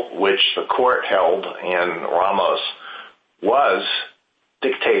rule, which the court held in Ramos, was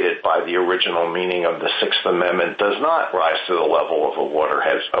dictated by the original meaning of the Sixth Amendment, does not rise to the level of a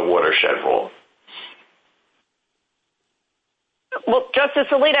watershed rule? Well, Justice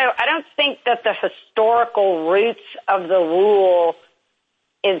Alito, I don't think that the historical roots of the rule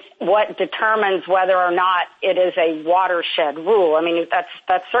is what determines whether or not it is a watershed rule. I mean,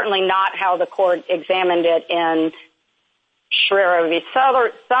 that's certainly not how the court examined it in Schreier v.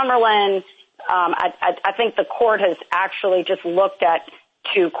 Summerlin. I think the court has actually just looked at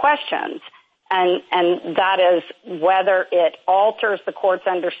two questions, and that is whether it alters the court's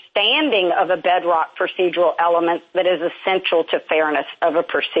understanding of a bedrock procedural element that is essential to fairness of a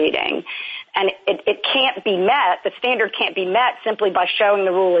proceeding. And it can't be met, the standard can't be met simply by showing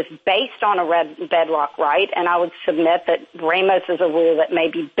the rule is based on a bedrock right, and I would submit that Ramos is a rule that may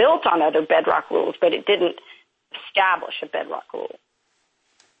be built on other bedrock rules, but it didn't establish a bedrock rule.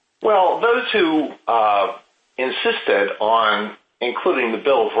 Well, those who insisted on including the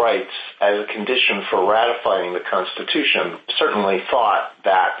Bill of Rights as a condition for ratifying the Constitution certainly thought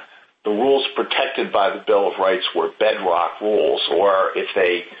that the rules protected by the Bill of Rights were bedrock rules, or if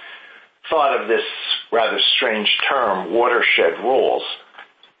they thought of this rather strange term, watershed rules.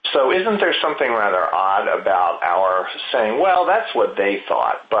 So isn't there something rather odd about our saying, well, that's what they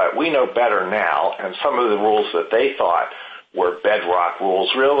thought, but we know better now, and some of the rules that they thought were bedrock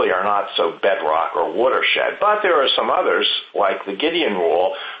rules really are not so bedrock or watershed. But there are some others, like the Gideon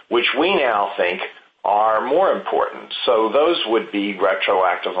rule, which we now think are more important. So those would be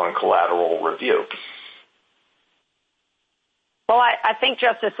retroactive on collateral review. Well, I think,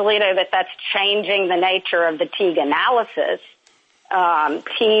 Justice Alito, that's changing the nature of the Teague analysis.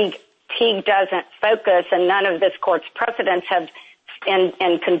 Teague doesn't focus, and none of this court's precedents have,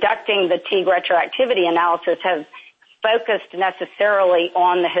 in conducting the Teague retroactivity analysis, have focused necessarily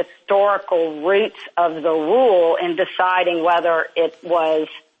on the historical roots of the rule in deciding whether it was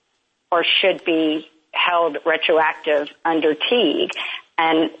or should be held retroactive under Teague.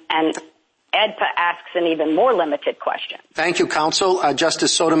 And AEDPA asks an even more limited question. Thank you, counsel.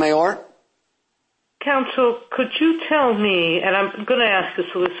 Justice Sotomayor? Counsel, could you tell me, and I'm going to ask the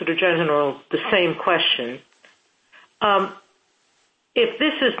Solicitor General the same question, if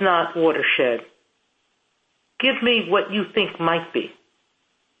this is not watershed, give me what you think might be.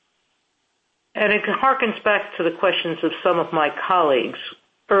 And it harkens back to the questions of some of my colleagues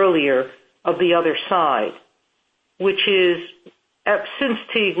earlier of the other side, which is, since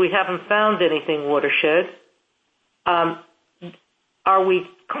Teague, we haven't found anything watershed. are we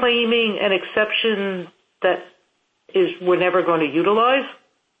claiming an exception that we're never going to utilize?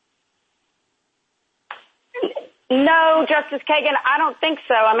 No, Justice Kagan, I don't think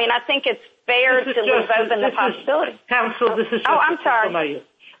so. I mean, I think it's fair to leave open the possibility. Counsel, this is Oh, I'm sorry.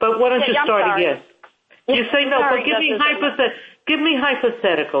 But why don't you start again? You say no, sorry, but give me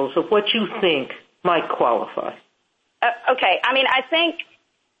hypotheticals of what you think might qualify. Okay. I mean, I think,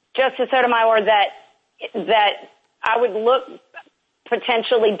 Justice Sotomayor, that I would look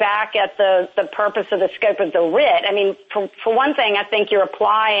potentially back at the purpose of the scope of the writ. I mean, for one thing, I think you're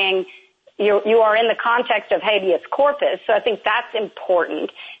applying, you are in the context of habeas corpus, so I think that's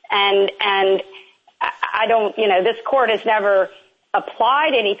important. And I don't, this court has never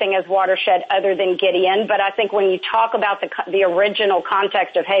applied anything as watershed other than Gideon, but I think when you talk about the original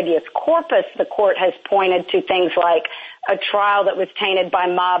context of habeas corpus, the court has pointed to things like a trial that was tainted by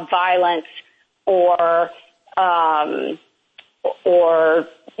mob violence or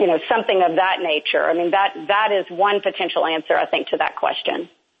something of that nature. I mean, that is one potential answer, I think, to that question.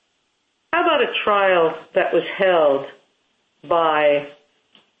 How about a trial that was held by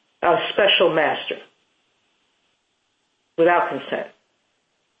a special master without consent?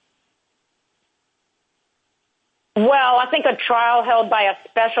 Well, I think a trial held by a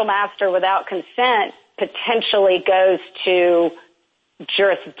special master without consent potentially goes to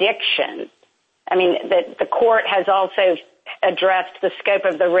jurisdiction. I mean, the court has also addressed the scope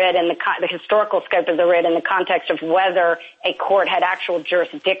of the writ and the historical scope of the writ in the context of whether a court had actual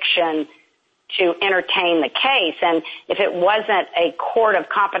jurisdiction to entertain the case. And if it wasn't a court of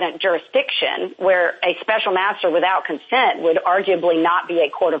competent jurisdiction, where a special master without consent would arguably not be a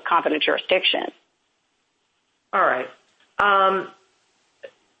court of competent jurisdiction. All right. I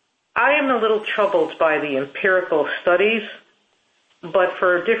am a little troubled by the empirical studies, but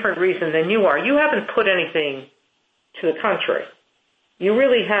for a different reason than you are. You haven't put anything to the contrary. You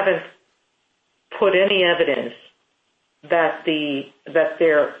really haven't put any evidence that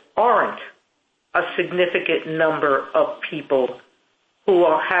there aren't a significant number of people who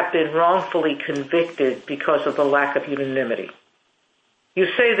have been wrongfully convicted because of the lack of unanimity. You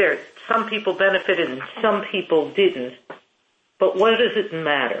say there some people benefited and some people didn't, but what does it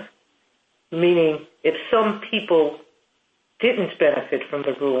matter? Meaning, if some people didn't benefit from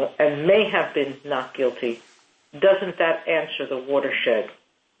the rule and may have been not guilty, doesn't that answer the watershed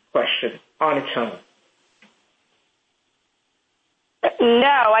question on its own?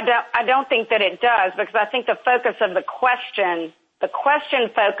 No, I don't think that it does, because I think the focus of the question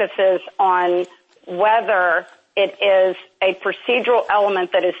focuses on whether it is a procedural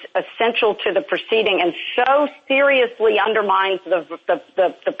element that is essential to the proceeding and so seriously undermines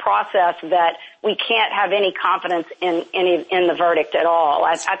the process that we can't have any confidence in the verdict at all.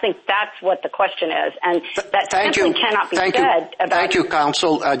 I think that's what the question is, and that simply cannot be said about. Thank you,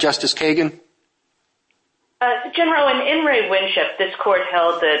 counsel. Justice Kagan. General, in In re Winship, this court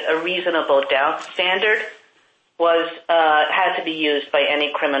held that a reasonable doubt standard had to be used by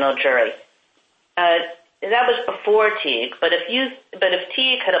any criminal jury. That was before Teague, but if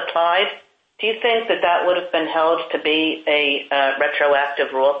Teague had applied, do you think that would have been held to be a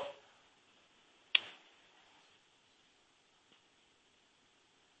retroactive rule?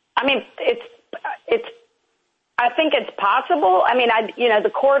 I mean, I think it's possible. I mean,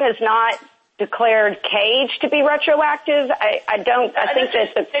 the court has not declared Cage to be retroactive. I think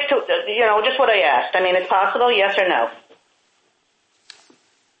that just what I asked. I mean, it's possible, yes or no?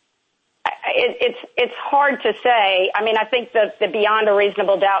 It's hard to say. I mean, I think that the beyond a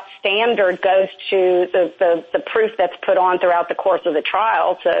reasonable doubt standard goes to the proof that's put on throughout the course of the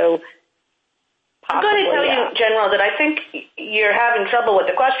trial. So I'm going to tell you, General, that I think you're having trouble with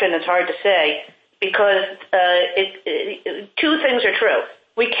the question. It's hard to say because two things are true.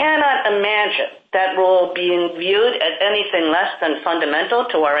 We cannot imagine that rule being viewed as anything less than fundamental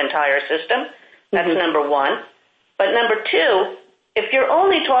to our entire system. That's number one. But number two, if you're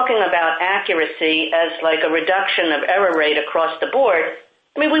only talking about accuracy as like a reduction of error rate across the board,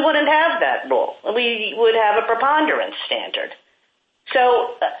 I mean, we wouldn't have that rule. We would have a preponderance standard.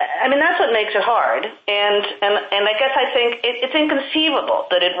 So, I mean, that's what makes it hard. And I guess I think it's inconceivable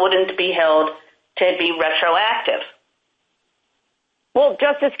that it wouldn't be held to be retroactive. Well,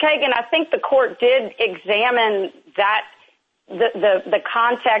 Justice Kagan, I think the court did examine that the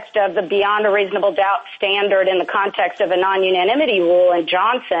context of the beyond a reasonable doubt standard in the context of a non-unanimity rule in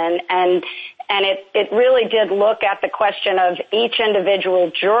Johnson, and it really did look at the question of each individual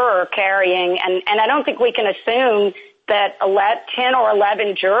juror carrying, and I don't think we can assume that 10 or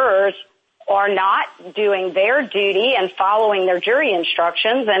 11 jurors are not doing their duty and following their jury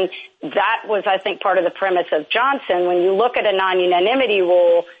instructions. And that was, I think, part of the premise of Johnson. When you look at a non-unanimity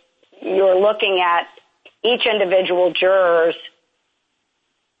rule, you're looking at each individual juror's,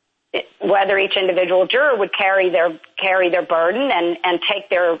 whether each individual juror would carry their burden and take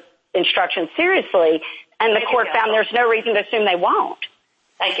their instructions seriously. And the court found there's no reason to assume they won't.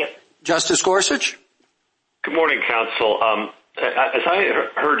 Thank you. Justice Gorsuch? Good morning, counsel. As I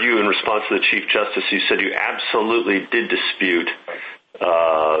heard you in response to the Chief Justice, you said you absolutely did dispute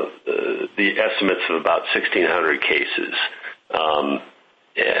the estimates of about 1,600 cases.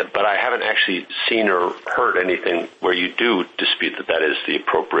 But I haven't actually seen or heard anything where you do dispute that is the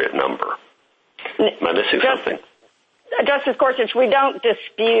appropriate number. Am I missing something? Justice Gorsuch, we don't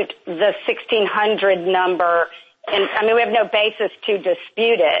dispute the 1,600 number. We have no basis to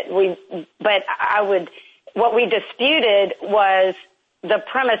dispute it. What we disputed was the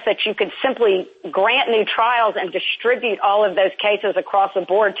premise that you could simply grant new trials and distribute all of those cases across the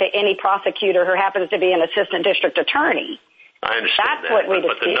board to any prosecutor who happens to be an assistant district attorney. I understand That's what we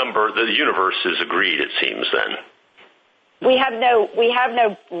dispute. But the number, the universe is agreed, it seems, then. We have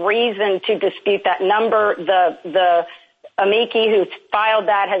no reason to dispute that number. The amici who filed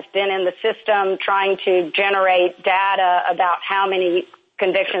that has been in the system trying to generate data about how many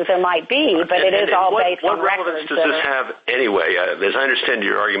convictions there might be, but it is all based on records. What relevance does this have anyway? As I understand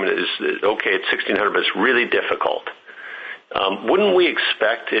your argument is, okay, it's 1,600, but it's really difficult. Wouldn't we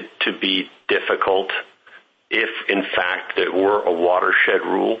expect it to be difficult if, in fact, it were a watershed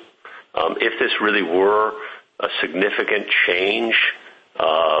rule? If this really were a significant change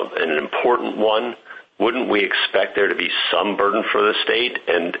and an important one, wouldn't we expect there to be some burden for the state?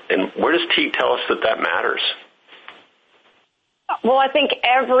 And where does Teague tell us that matters? Well, I think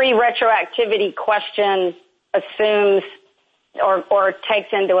every retroactivity question assumes or takes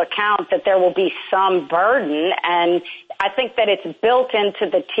into account that there will be some burden, and I think that it's built into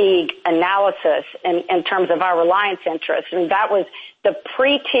the Teague analysis in terms of our reliance interest. And that was the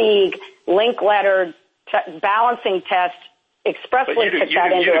pre-Teague link letter balancing test expressly took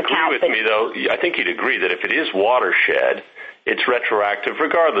that into account. You'd agree with me, though. I think you'd agree that if it is watershed, it's retroactive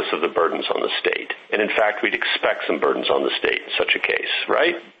regardless of the burdens on the state. And in fact, we'd expect some burdens on the state in such a case,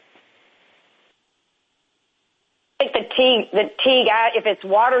 right? I think the Teague, if it's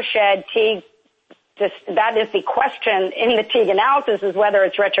watershed, Teague, that is the question in the Teague analysis is whether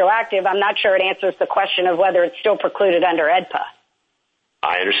it's retroactive. I'm not sure it answers the question of whether it's still precluded under AEDPA.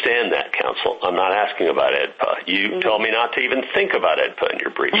 I understand that, counsel. I'm not asking about AEDPA. You told me not to even think about AEDPA in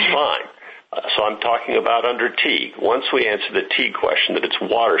your brief. Fine. So I'm talking about under Teague. Once we answer the Teague question that it's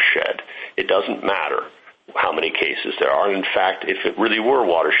watershed, it doesn't matter how many cases there are. In fact, if it really were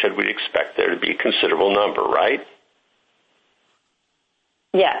watershed, we'd expect there to be a considerable number, right?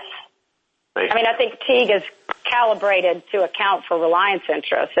 Yes. I think Teague is calibrated to account for reliance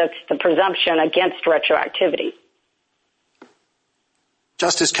interest. That's the presumption against retroactivity.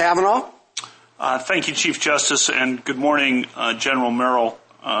 Justice Kavanaugh? Thank you, Chief Justice, and good morning, General Merrill.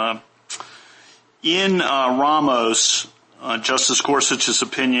 In Ramos, Justice Gorsuch's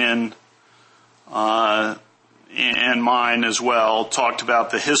opinion and mine as well talked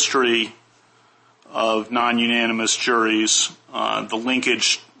about the history of non-unanimous juries, the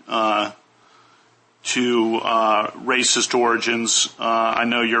linkage to racist origins. I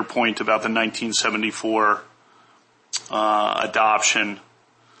know your point about the 1974 adoption.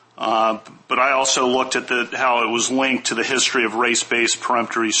 But I also looked at how it was linked to the history of race-based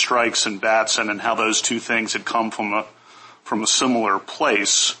peremptory strikes in Batson and how those two things had come from a similar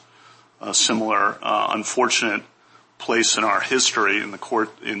place, a similar unfortunate place in our history, in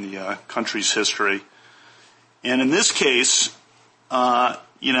the country's history. And in this case,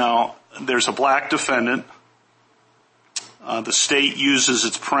 there's a black defendant. The state uses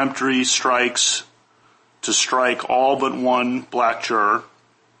its peremptory strikes to strike all but one black juror.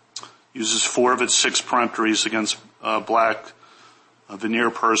 Uses 4 of its 6 peremptories against black veneer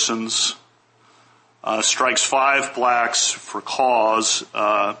persons. Strikes 5 blacks for cause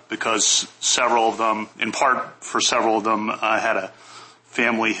because several of them, in part for several of them, had a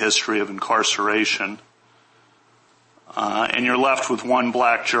family history of incarceration. And you're left with 1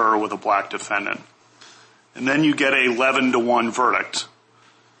 black juror with a black defendant. And then you get a 11-1 verdict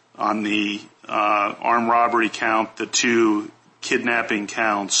on the armed robbery count, the 2 kidnapping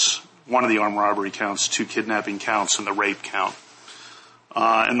counts, one of the armed robbery counts, 2 kidnapping counts, and the rape count.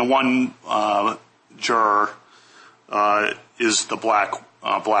 And the 1 juror is the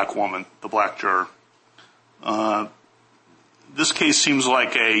black woman, the black juror. This case seems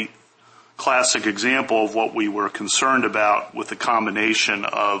like a classic example of what we were concerned about with the combination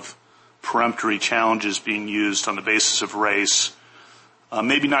of peremptory challenges being used on the basis of race,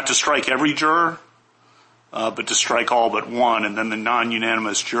 maybe not to strike every juror, but to strike all but one, and then the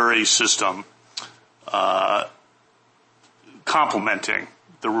non-unanimous jury system complementing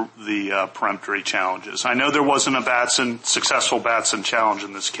the peremptory challenges. I know there wasn't a successful Batson challenge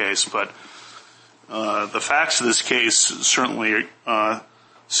in this case, but the facts of this case certainly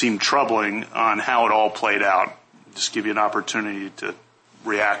seem troubling on how it all played out. Just give you an opportunity to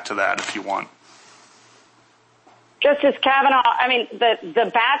react to that if you want. Justice Kavanaugh, I mean,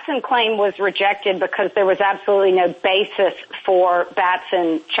 the Batson claim was rejected because there was absolutely no basis for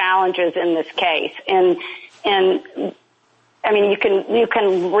Batson challenges in this case. And I mean, you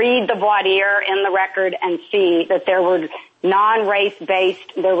can read the voir dire in the record and see that there were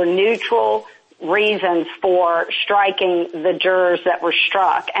non-race-based, there were neutral reasons for striking the jurors that were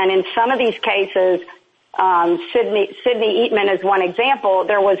struck. And in some of these cases, Sidney Eatman is one example.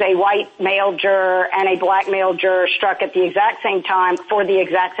 There was a white male juror and a black male juror struck at the exact same time for the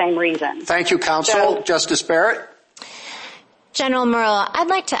exact same reason. Thank you, counsel. Justice Barrett? General Murrell, I'd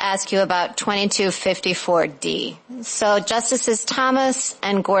like to ask you about 2254D. So Justices Thomas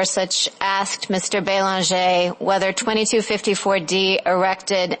and Gorsuch asked Mr. Bélanger whether 2254D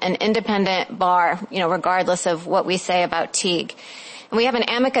erected an independent bar, regardless of what we say about Teague. And we have an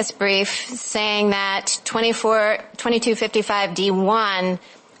amicus brief saying that 2255D1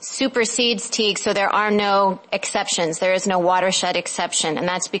 supersedes Teague, so there are no exceptions. There is no watershed exception, and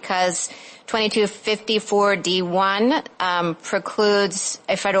that's because 2254D1 precludes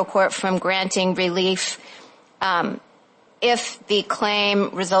a federal court from granting relief if the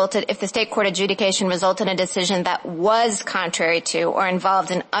state court adjudication resulted in a decision that was contrary to or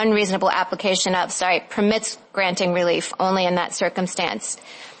involved an unreasonable application of, permits granting relief only in that circumstance.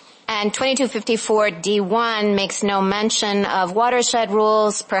 And 2254D1 makes no mention of watershed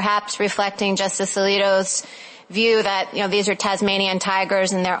rules, perhaps reflecting Justice Alito's view that, these are Tasmanian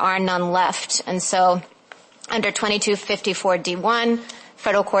tigers and there are none left. And so under 2254D1,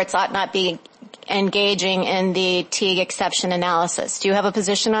 federal courts ought not be engaging in the Teague exception analysis. Do you have a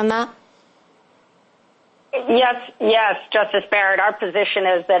position on that? Yes, Justice Barrett. Our position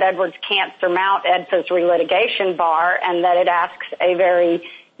is that Edwards can't surmount EDSA's relitigation bar and that it asks a very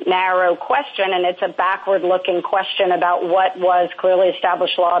narrow question, and it's a backward-looking question about what was clearly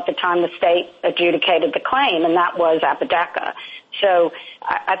established law at the time the state adjudicated the claim, and that was Apodaca. So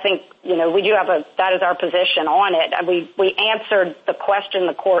I think, we do have that is our position on it. We answered the question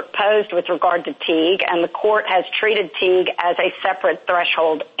the court posed with regard to Teague, and the court has treated Teague as a separate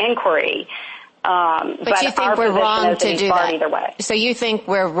threshold inquiry. But you think we're wrong to do that? Either way. So you think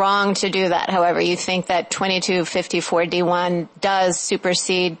we're wrong to do that, however. You think that 2254D1 does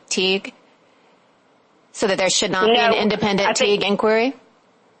supersede Teague? So that there should not be an independent Teague inquiry?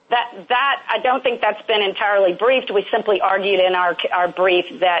 That I don't think that's been entirely briefed. We simply argued in our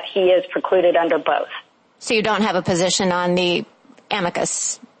brief that he is precluded under both. So you don't have a position on the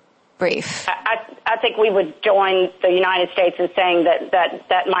amicus brief? I think we would join the United States in saying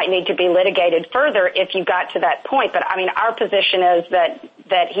that might need to be litigated further if you got to that point. But, our position is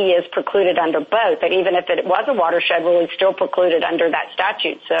that he is precluded under both, that even if it was a watershed rule, he's still precluded under that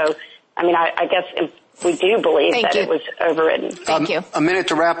statute. So, I guess we do believe that it was overridden. Thank you. A minute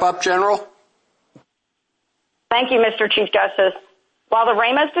to wrap up, General. Thank you, Mr. Chief Justice. While the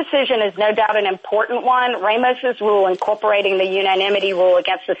Ramos decision is no doubt an important one, Ramos's rule incorporating the unanimity rule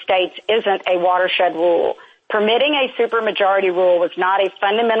against the states isn't a watershed rule. Permitting a supermajority rule was not a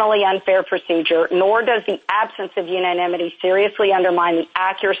fundamentally unfair procedure, nor does the absence of unanimity seriously undermine the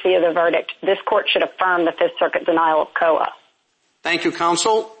accuracy of the verdict. This court should affirm the Fifth Circuit denial of COA. Thank you,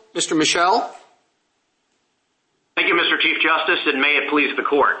 counsel. Mr. Michel? Thank you, Mr. Chief Justice, and may it please the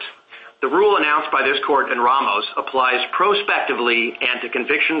court. The rule announced by this court in Ramos applies prospectively and to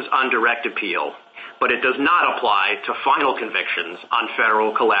convictions on direct appeal, but it does not apply to final convictions on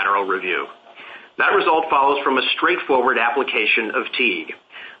federal collateral review. That result follows from a straightforward application of Teague.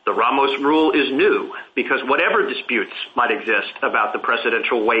 The Ramos rule is new because whatever disputes might exist about the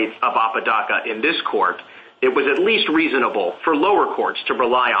precedential weight of Apodaca in this court, it was at least reasonable for lower courts to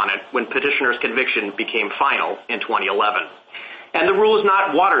rely on it when petitioner's conviction became final in 2011. And the rule is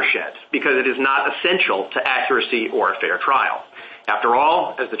not watershed because it is not essential to accuracy or a fair trial. After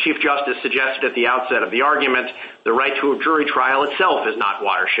all, as the Chief Justice suggested at the outset of the argument, the right to a jury trial itself is not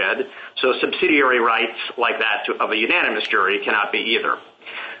watershed, so subsidiary rights like that of a unanimous jury cannot be either.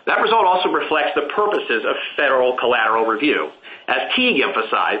 That result also reflects the purposes of federal collateral review. As Teague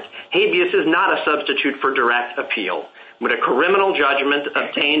emphasized, habeas is not a substitute for direct appeal, When a criminal judgment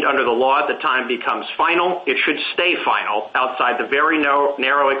obtained under the law at the time becomes final, it should stay final outside the very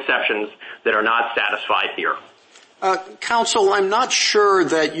narrow exceptions that are not satisfied here. Counsel, I'm not sure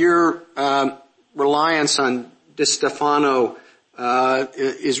that your reliance on DiStefano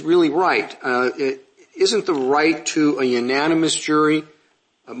is really right. Isn't the right to a unanimous jury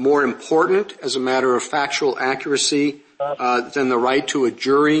more important as a matter of factual accuracy than the right to a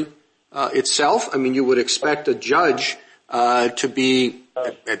jury itself? I mean, you would expect a judge to be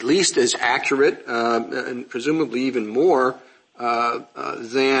at least as accurate and presumably even more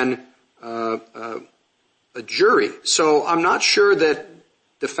than a jury. So I'm not sure that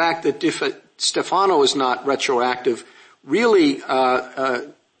the fact that DiStefano is not retroactive really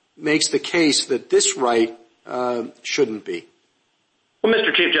makes the case that this right shouldn't be. Well,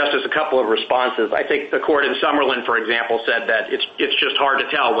 Mr. Chief Justice, a couple of responses. I think the court in Summerlin, for example, said that it's just hard to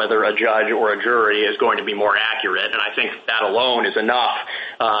tell whether a judge or a jury is going to be more accurate, and I think that alone is enough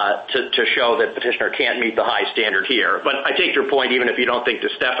to show that petitioner can't meet the high standard here. But I take your point, even if you don't think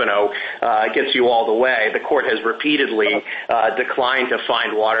DiStefano gets you all the way. The court has repeatedly declined to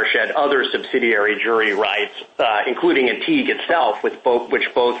find Watershed other subsidiary jury rights, including in Teague itself, which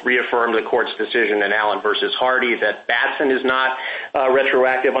both reaffirmed the court's decision in Allen versus Hardy that Batson is not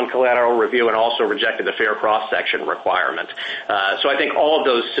retroactive on collateral review, and also rejected the fair cross-section requirement. So I think all of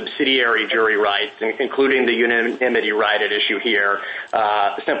those subsidiary jury rights, including the unanimity right at issue here,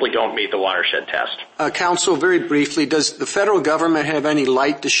 simply don't meet the Watershed test. Counsel, very briefly, does the federal government have any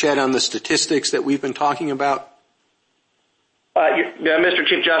light to shed on the statistics that we've been talking about? Mr.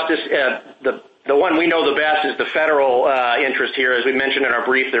 Chief Justice, the one we know the best is the federal interest here. As we mentioned in our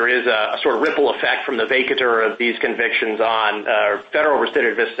brief, there is a sort of ripple effect from the vacatur of these convictions on federal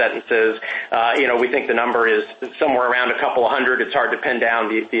recidivist sentences. We think the number is somewhere around a couple of hundred. It's hard to pin down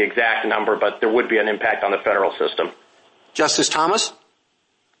the exact number, but there would be an impact on the federal system. Justice Thomas?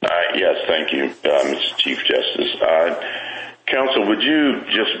 Yes, thank you, Mr. Chief Justice. Counsel, would you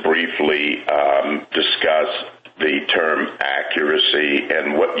just briefly discuss the term accuracy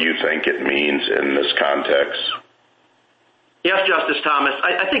and what you think it means in this context? Yes, Justice Thomas.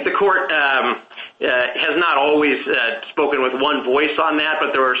 I think the court has not always spoken with one voice on that, but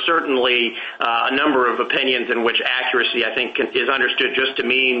there are certainly a number of opinions in which accuracy, I think, is understood just to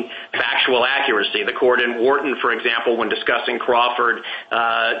mean factual accuracy. The court in Wharton, for example, when discussing Crawford,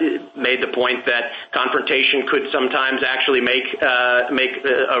 made the point that confrontation could sometimes actually make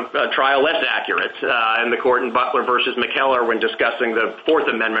a trial less accurate. And the court in Butler versus McKellar, when discussing the Fourth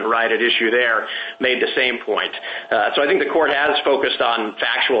Amendment right at issue there, made the same point. So I think the court has focused on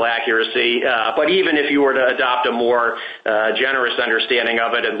factual accuracy, but even if you were to adopt a more generous understanding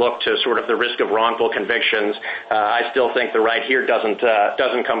of it and look to sort of the risk of wrongful convictions, I still think the right here doesn't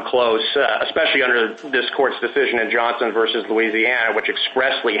come close, especially under this court's decision in Johnson versus Louisiana, which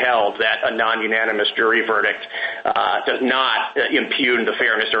expressly held that a non-unanimous jury verdict does not impugn the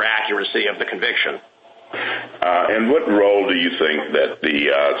fairness or accuracy of the conviction. And what role do you think that the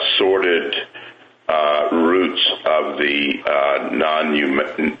sorted roots of the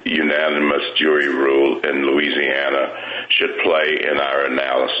non-unanimous jury rule in Louisiana should play in our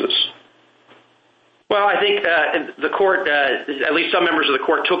analysis? Well, I think the court, at least some members of the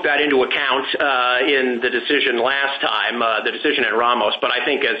court, took that into account in the decision last time, the decision in Ramos. But I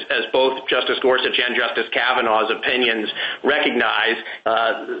think as both Justice Gorsuch and Justice Kavanaugh's opinions recognize,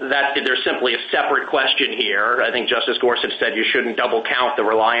 that there's simply a separate question here. I think Justice Gorsuch said you shouldn't double count the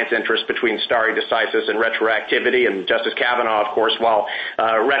reliance interest between stare decisis and retroactivity. And Justice Kavanaugh, of course, while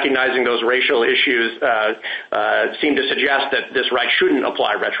recognizing those racial issues, seemed to suggest that this right shouldn't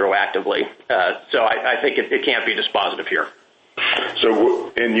apply retroactively. So I think it can't be dispositive here.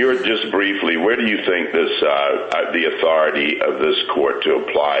 So, just briefly, where do you think this the authority of this court to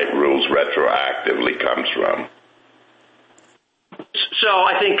apply rules retroactively comes from? So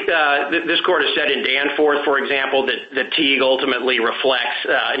I think this court has said in Danforth, for example, that Teague ultimately reflects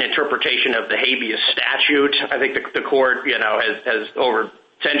an interpretation of the habeas statute. I think the court, has over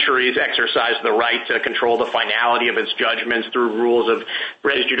centuries exercised the right to control the finality of its judgments through rules of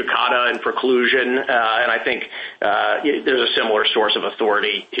res judicata and preclusion, and I think there's a similar source of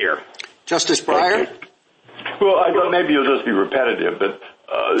authority here. Justice Breyer? Well, I thought maybe you'll just be repetitive, but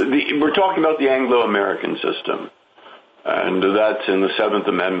we're talking about the Anglo-American system, and that's in the Seventh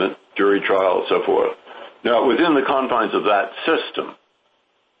Amendment, jury trial, and so forth. Now, within the confines of that system,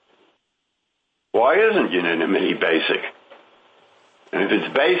 why isn't unanimity basic? And if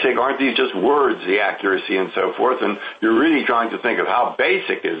it's basic, aren't these just words, the accuracy and so forth? And you're really trying to think of how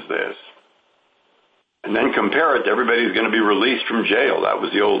basic is this? And then compare it to everybody who's going to be released from jail. That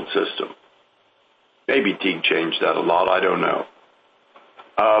was the old system. Maybe Teague changed that a lot. I don't know.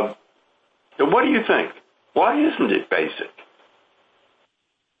 So what do you think? Why isn't it basic?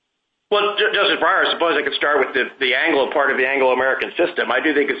 Well, Justice Breyer, I suppose I could start with the part of the Anglo-American system. I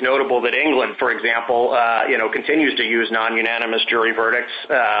do think it's notable that England, for example, continues to use non-unanimous jury verdicts.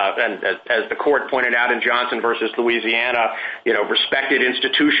 And as the court pointed out in Johnson versus Louisiana, respected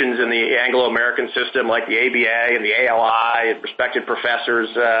institutions in the Anglo-American system like the ABA and the ALI and respected professors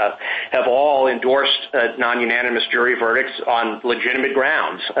have all endorsed non-unanimous jury verdicts on legitimate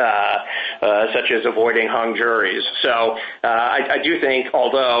grounds, such as avoiding hung juries. So I do think,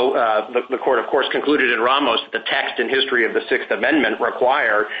 although the court, of course, concluded in Ramos that the text and history of the Sixth Amendment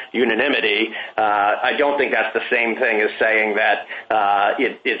require unanimity. I don't think that's the same thing as saying that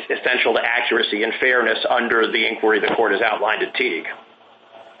it's essential to accuracy and fairness under the inquiry the court has outlined at Teague.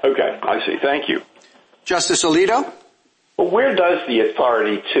 Okay, I see. Thank you. Justice Alito? Well, where does the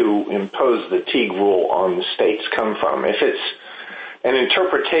authority to impose the Teague rule on the states come from? If it's an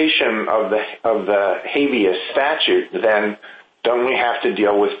interpretation of the habeas statute, then don't we have to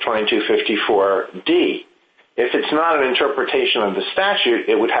deal with 2254D? If it's not an interpretation of the statute,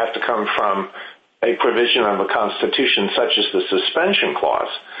 it would have to come from a provision of the Constitution, such as the suspension clause.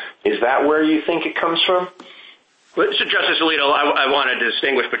 Is that where you think it comes from? So, Justice Alito, I want to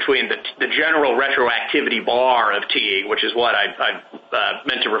distinguish between the general retroactivity bar of Teague, which is what I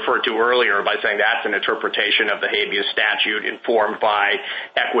meant to refer to earlier by saying that's an interpretation of the habeas statute informed by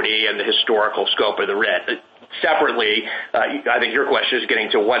equity and the historical scope of the writ. Separately, I think your question is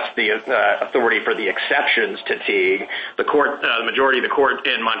getting to what's the authority for the exceptions to Teague. The majority of the court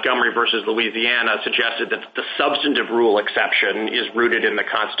in Montgomery versus Louisiana suggested that the substantive rule exception is rooted in the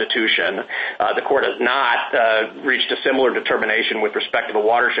Constitution. The court has not reached a similar determination with respect to the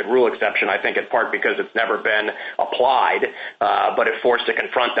watershed rule exception, I think in part because it's never been applied. But if forced to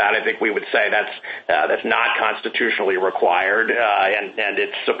confront that, I think we would say that's not constitutionally required, and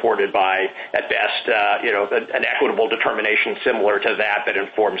it's supported by, at best, an equitable determination similar to that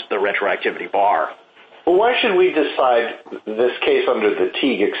informs the retroactivity bar. Well, why should we decide this case under the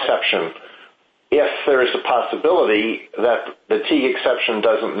Teague exception if there is a possibility that the Teague exception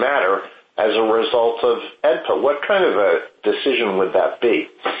doesn't matter as a result of AEDPA? What kind of a decision would that be?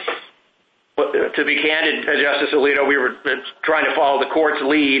 Well, to be candid, Justice Alito, we were trying to follow the court's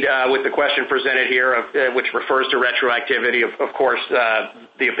lead with the question presented here, which refers to retroactivity. Of course,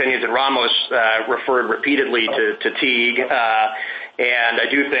 the opinions in Ramos referred repeatedly to Teague, and I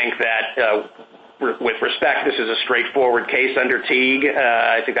do think that with respect, this is a straightforward case under Teague.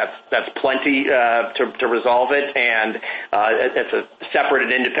 I think that's plenty to resolve it, and it's a separate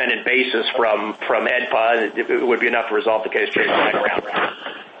and independent basis from AEDPA. It would be enough to resolve the case.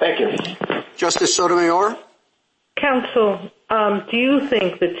 Thank you. Justice Sotomayor? Counsel, do you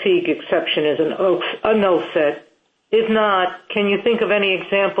think the Teague exception is a no set? If not, can you think of any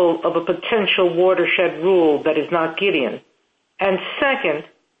example of a potential watershed rule that is not Gideon? And second,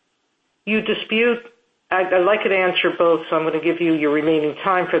 you dispute, I'd like you to answer both, so I'm going to give you your remaining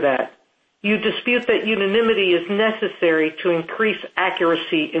time for that. You dispute that unanimity is necessary to increase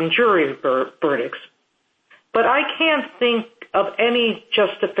accuracy in jury verdicts. But I can't think of any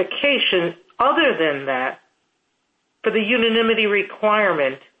justification other than that for the unanimity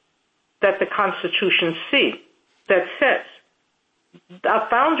requirement that the Constitution that says the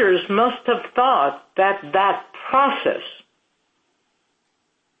founders must have thought that that process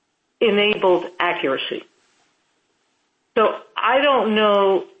enabled accuracy. So I don't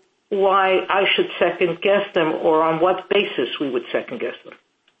know why I should second guess them or on what basis we would second guess them.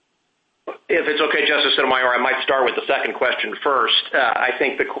 If it's okay, Justice Sotomayor, I might start with the second question first. I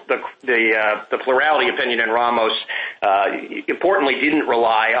think the plurality opinion in Ramos importantly didn't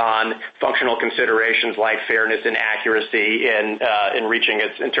rely on functional considerations like fairness and accuracy in reaching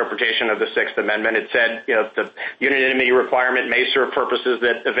its interpretation of the Sixth Amendment. It said, the unanimity requirement may serve purposes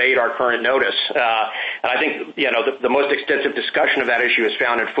that evade our current notice. And I think, the most extensive discussion of that issue is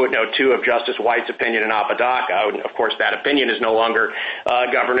found in footnote 2 of Justice White's opinion in Apodaca. Of course, that opinion is no longer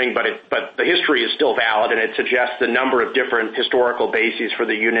governing, but the history is still valid, and it suggests a number of different historical bases for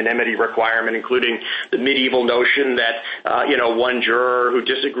the unanimity requirement, including the medieval notion that, one juror who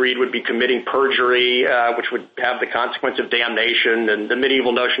disagreed would be committing perjury, which would have the consequence of damnation, and the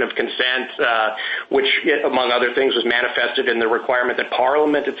medieval notion of consent, which, among other things, was manifested in the requirement that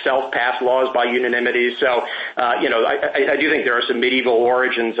Parliament itself pass laws by unanimity. So, I do think there are some medieval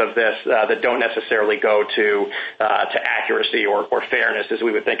origins of this that don't necessarily go to accuracy or fairness as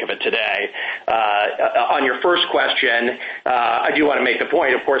we would think of it today. On your first question, I do want to make the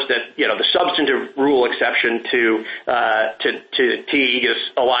point, of course, that the substantive rule exception to Teague is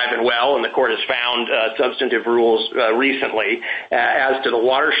alive and well, and the court has found substantive rules recently. As to the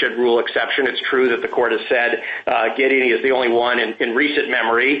watershed rule exception, it's true that the court has said Gideon is the only one in recent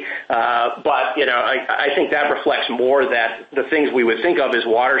memory, but I think that reflects more that the things we would think of as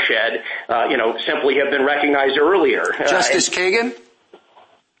watershed, simply have been recognized earlier. Justice Kagan?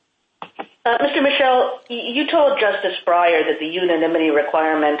 Mr. Michel, you told Justice Breyer that the unanimity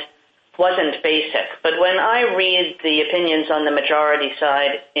requirement wasn't basic, but when I read the opinions on the majority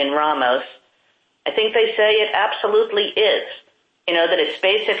side in Ramos, I think they say it absolutely is. That it's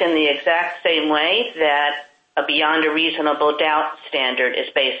basic in the exact same way that a beyond a reasonable doubt standard is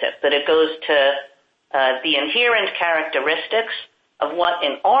basic, that it goes to the inherent characteristics of what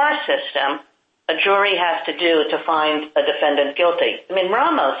in our system a jury has to do to find a defendant guilty.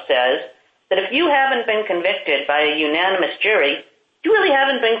 Ramos says that if you haven't been convicted by a unanimous jury, you really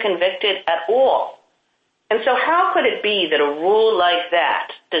haven't been convicted at all. And so how could it be that a rule like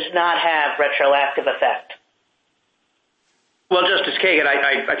that does not have retroactive effect? Well, Justice Kagan,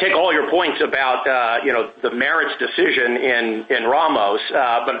 I take all your points about the merits decision in Ramos,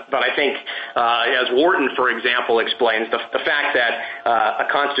 but I think as Wharton, for example, explains, the fact that a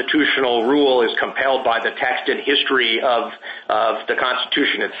constitutional rule is compelled by the text and history of the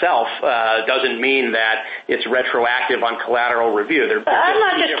Constitution itself doesn't mean that it's retroactive on collateral review. I'm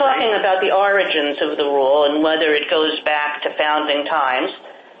not just talking about the origins of the rule and whether it goes back to founding times.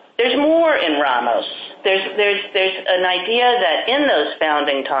 There's more in Ramos. There's an idea that in those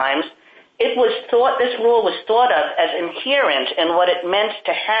founding times, this rule was thought of as inherent in what it meant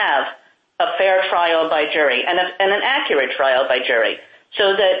to have a fair trial by jury and an accurate trial by jury.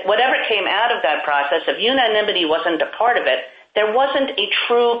 So that whatever came out of that process, if unanimity wasn't a part of it, there wasn't a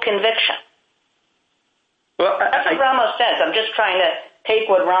true conviction. Well, that's what Ramos says. I'm just trying to take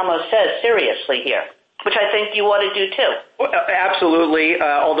what Ramos says seriously here, which I think you ought to do too. Well, absolutely,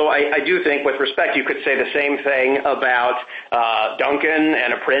 although I do think, with respect, you could say the same thing about Duncan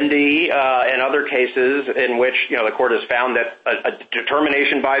and Apprendi and other cases in which the court has found that a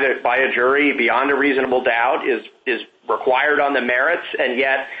determination by a jury beyond a reasonable doubt is required on the merits and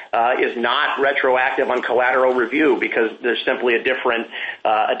yet is not retroactive on collateral review because there's simply a different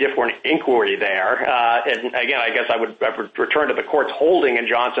inquiry there. And again, I guess I would return to the court's holding in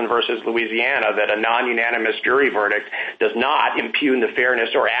Johnson versus Louisiana that a non-unanimous jury verdict does not impugn the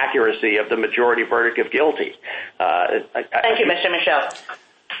fairness or accuracy of the majority verdict of guilty. Thank you, Mr. Michel.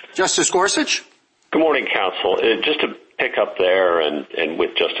 Justice Gorsuch? Good morning, counsel. Just to pick up there and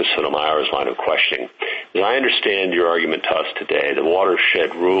with Justice Sotomayor's line of questioning, as I understand your argument to us today, the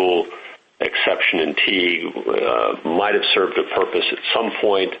watershed rule exception in Teague might have served a purpose at some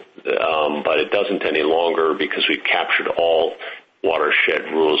point, but it doesn't any longer because we've captured all watershed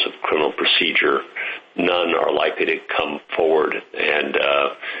rules of criminal procedure. None are likely to come forward, and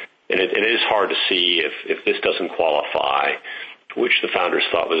it is hard to see if this doesn't qualify, which the founders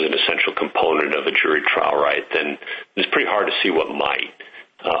thought was an essential component of a jury trial right, then it's pretty hard to see what might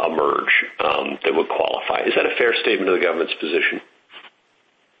emerge that would qualify. Is that a fair statement of the government's position?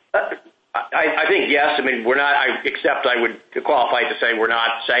 I think yes. We're not. Except I would qualify to say we're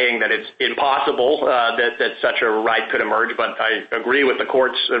not saying that it's impossible that such a right could emerge. But I agree with the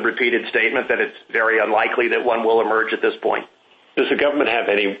court's repeated statement that it's very unlikely that one will emerge at this point. Does the government have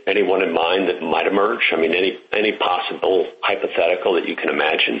anyone in mind that might emerge? Any possible hypothetical that you can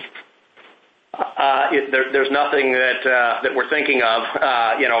imagine? There's nothing that we're thinking of.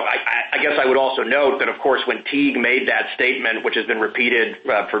 I guess I would also note that, of course, when Teague made that statement, which has been repeated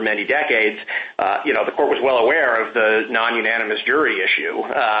for many decades, the court was well aware of the non-unanimous jury issue.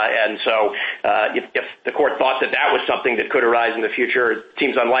 And so if the court thought that was something that could arise in the future, it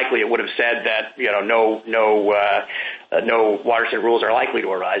seems unlikely it would have said that, no watershed rules are likely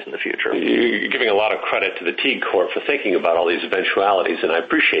to arise in the future. You're giving a lot of credit to the Teague court for thinking about all these eventualities, and I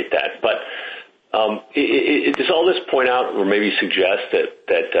appreciate that. But does all this point out or maybe suggest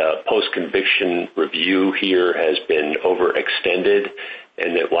that post-conviction review here has been overextended,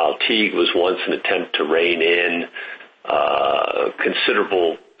 and that while Teague was once an attempt to rein in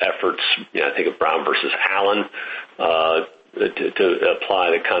considerable efforts, I think of Brown versus Allen, to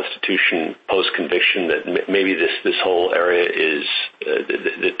apply the Constitution post-conviction, that maybe this whole area is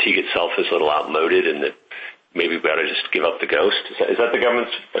the Teague itself is a little outmoded, and that maybe we ought to just give up the ghost? Is that the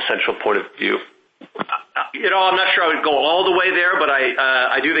government's essential point of view? I'm not sure I would go all the way there, but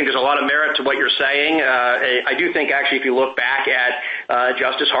I do think there's a lot of merit to what you're saying. I do think, actually, if you look back at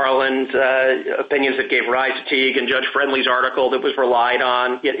Justice Harlan's opinions that gave rise to Teague and Judge Friendly's article that was relied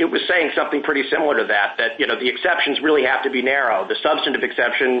on. It was saying something pretty similar to that, the exceptions really have to be narrow. The substantive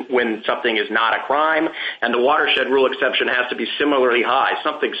exception when something is not a crime, and the watershed rule exception has to be similarly high,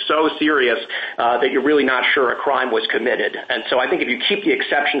 something so serious that you're really not sure a crime was committed. And so I think if you keep the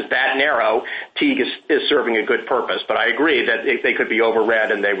exceptions that narrow, Teague is serving a good purpose. But I agree that they could be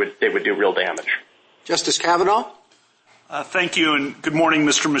overread and they would do real damage. Justice Kavanaugh? Thank you, and good morning,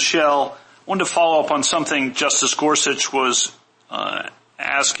 Mr. Michel. I wanted to follow up on something Justice Gorsuch was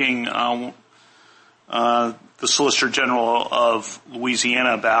asking the Solicitor General of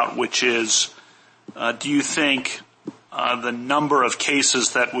Louisiana about, which is, do you think the number of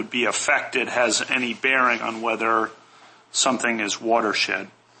cases that would be affected has any bearing on whether something is watershed?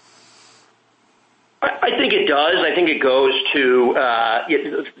 I think it does. I think it goes to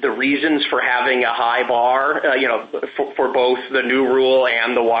the reasons for having a high bar, for both the new rule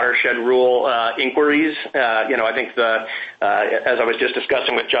and the watershed rule inquiries. I think as I was just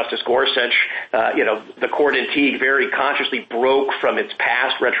discussing with Justice Gorsuch, the court in Teague very consciously broke from its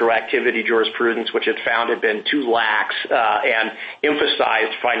past retroactivity jurisprudence, which it found had been too lax, and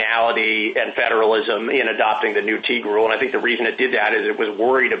emphasized finality and federalism in adopting the new Teague rule. And I think the reason it did that is it was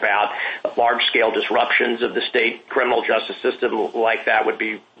worried about large-scale disruptions of the state criminal justice system like that would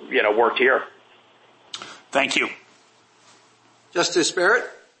be, worked here. Thank you. Justice Barrett?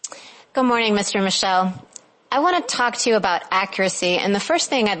 Good morning, Mr. Michel. I want to talk to you about accuracy, and the first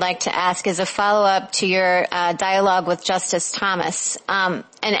thing I'd like to ask is a follow-up to your dialogue with Justice Thomas. And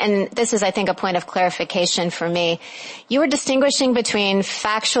this is, I think, a point of clarification for me. You were distinguishing between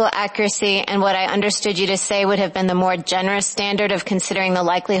factual accuracy and what I understood you to say would have been the more generous standard of considering the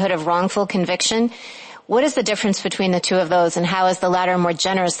likelihood of wrongful conviction. What is the difference between the two of those, and how is the latter more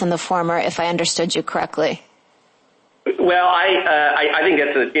generous than the former, if I understood you correctly? Well, I think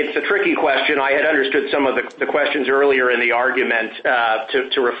it's a tricky question. I had understood some of the questions earlier in the argument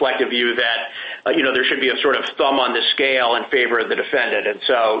to reflect a view that there should be a sort of thumb on the scale in favor of the defendant, and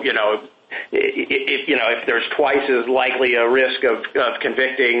so if there's twice as likely a risk of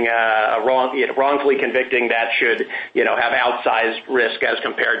convicting wrongfully convicting, that should have outsized risk as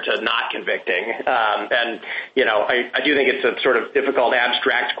compared to not convicting. I do think it's a sort of difficult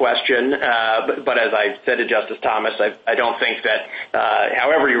abstract question, but as I said to Justice Thomas, I don't think that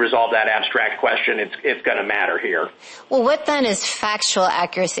however you resolve that abstract question, it's going to matter here. Well, what then is factual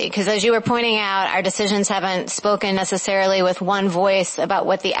accuracy? Because as you were pointing out, our decisions haven't spoken necessarily with one voice about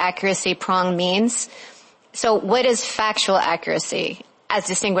what the accuracy prong means. So what is factual accuracy as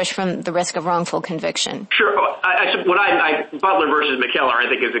distinguished from the risk of wrongful conviction? Sure. Butler versus McKellar, I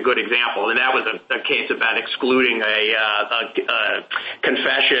think, is a good example, and that was a case about excluding a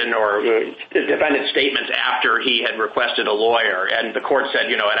confession or defendant statements after he had requested a lawyer, and the court said,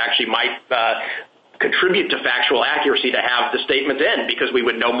 it actually might contribute to factual accuracy to have the statement in because we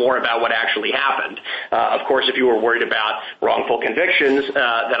would know more about what actually happened. Of course, if you were worried about wrongful convictions,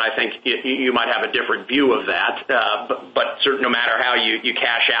 then I think you might have a different view of that. But no matter how you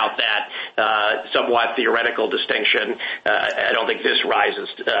cash out that somewhat theoretical distinction, I don't think this rises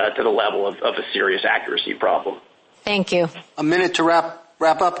to the level of a serious accuracy problem. Thank you. A minute to wrap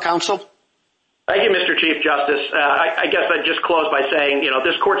up, counsel. Thank you, Mr. Chief Justice. I guess I'd just close by saying,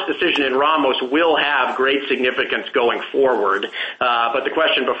 this court's decision in Ramos will have great significance going forward. But the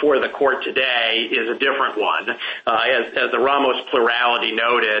question before the court today is a different one. As the Ramos plurality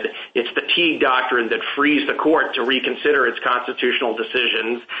noted, it's the Teague doctrine that frees the court to reconsider its constitutional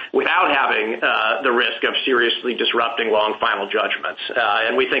decisions without having the risk of seriously disrupting long final judgments.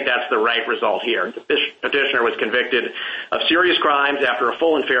 And we think that's the right result here. The petitioner was convicted of serious crimes after a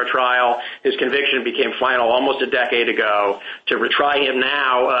full and fair trial. His conviction became final almost a decade ago. To retry him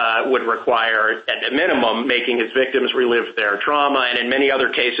now would require, at a minimum, making his victims relive their trauma, and in many other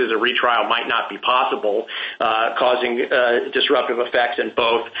cases, a retrial might not be possible, causing disruptive effects in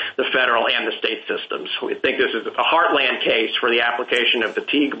both the federal and the state systems. We think this is a heartland case for the application of the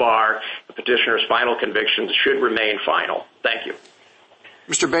Teague bar. The petitioner's final convictions should remain final. Thank you.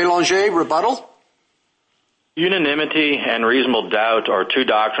 Mr. Bélanger, rebuttal? Unanimity and reasonable doubt are two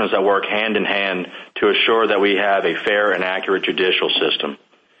doctrines that work hand in hand to assure that we have a fair and accurate judicial system.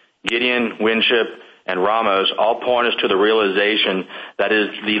 Gideon, Winship, and Ramos all point us to the realization that it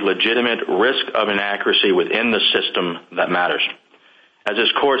is the legitimate risk of inaccuracy within the system that matters. As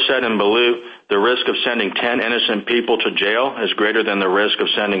this court said in Ballou, the risk of sending 10 innocent people to jail is greater than the risk of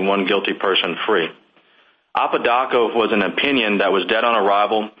sending one guilty person free. Apodaca was an opinion that was dead on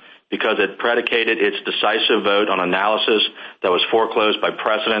arrival because it predicated its decisive vote on analysis that was foreclosed by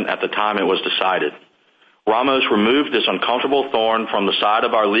precedent at the time it was decided. Ramos removed this uncomfortable thorn from the side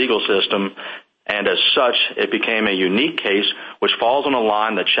of our legal system, and as such, it became a unique case which falls on a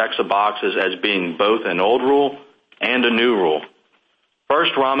line that checks the boxes as being both an old rule and a new rule.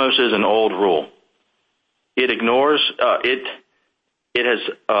 First, Ramos is an old rule. It has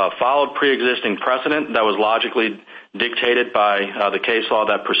followed pre-existing precedent that was logically dictated by the case law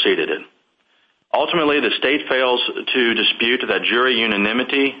that preceded it. Ultimately, the state fails to dispute that jury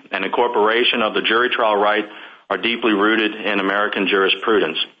unanimity and incorporation of the jury trial right are deeply rooted in American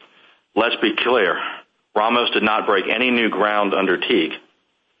jurisprudence. Let's be clear, Ramos did not break any new ground under Teague.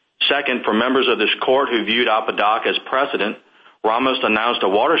 Second, for members of this court who viewed Apodaca as precedent, Ramos announced a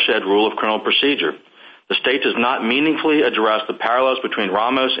watershed rule of criminal procedure. The state does not meaningfully address the parallels between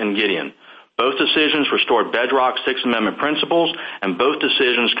Ramos and Gideon. Both decisions restored bedrock Sixth Amendment principles, and both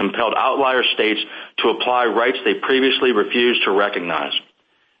decisions compelled outlier states to apply rights they previously refused to recognize.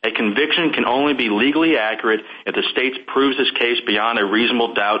 A conviction can only be legally accurate if the state proves its case beyond a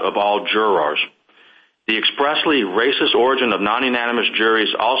reasonable doubt of all jurors. The expressly racist origin of non-unanimous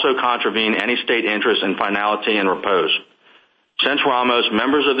juries also contravene any state interest in finality and repose. Since Ramos,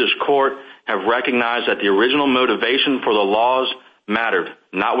 members of this court have recognized that the original motivation for the laws mattered,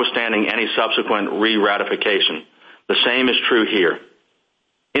 notwithstanding any subsequent re-ratification. The same is true here.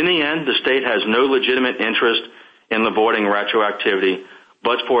 In the end, the state has no legitimate interest in avoiding retroactivity,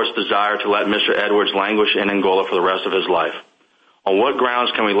 but for its desire to let Mr. Edwards languish in Angola for the rest of his life. On what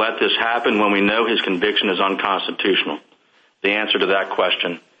grounds can we let this happen when we know his conviction is unconstitutional? The answer to that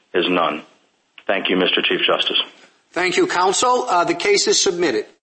question is none. Thank you, Mr. Chief Justice. Thank you, counsel. The case is submitted.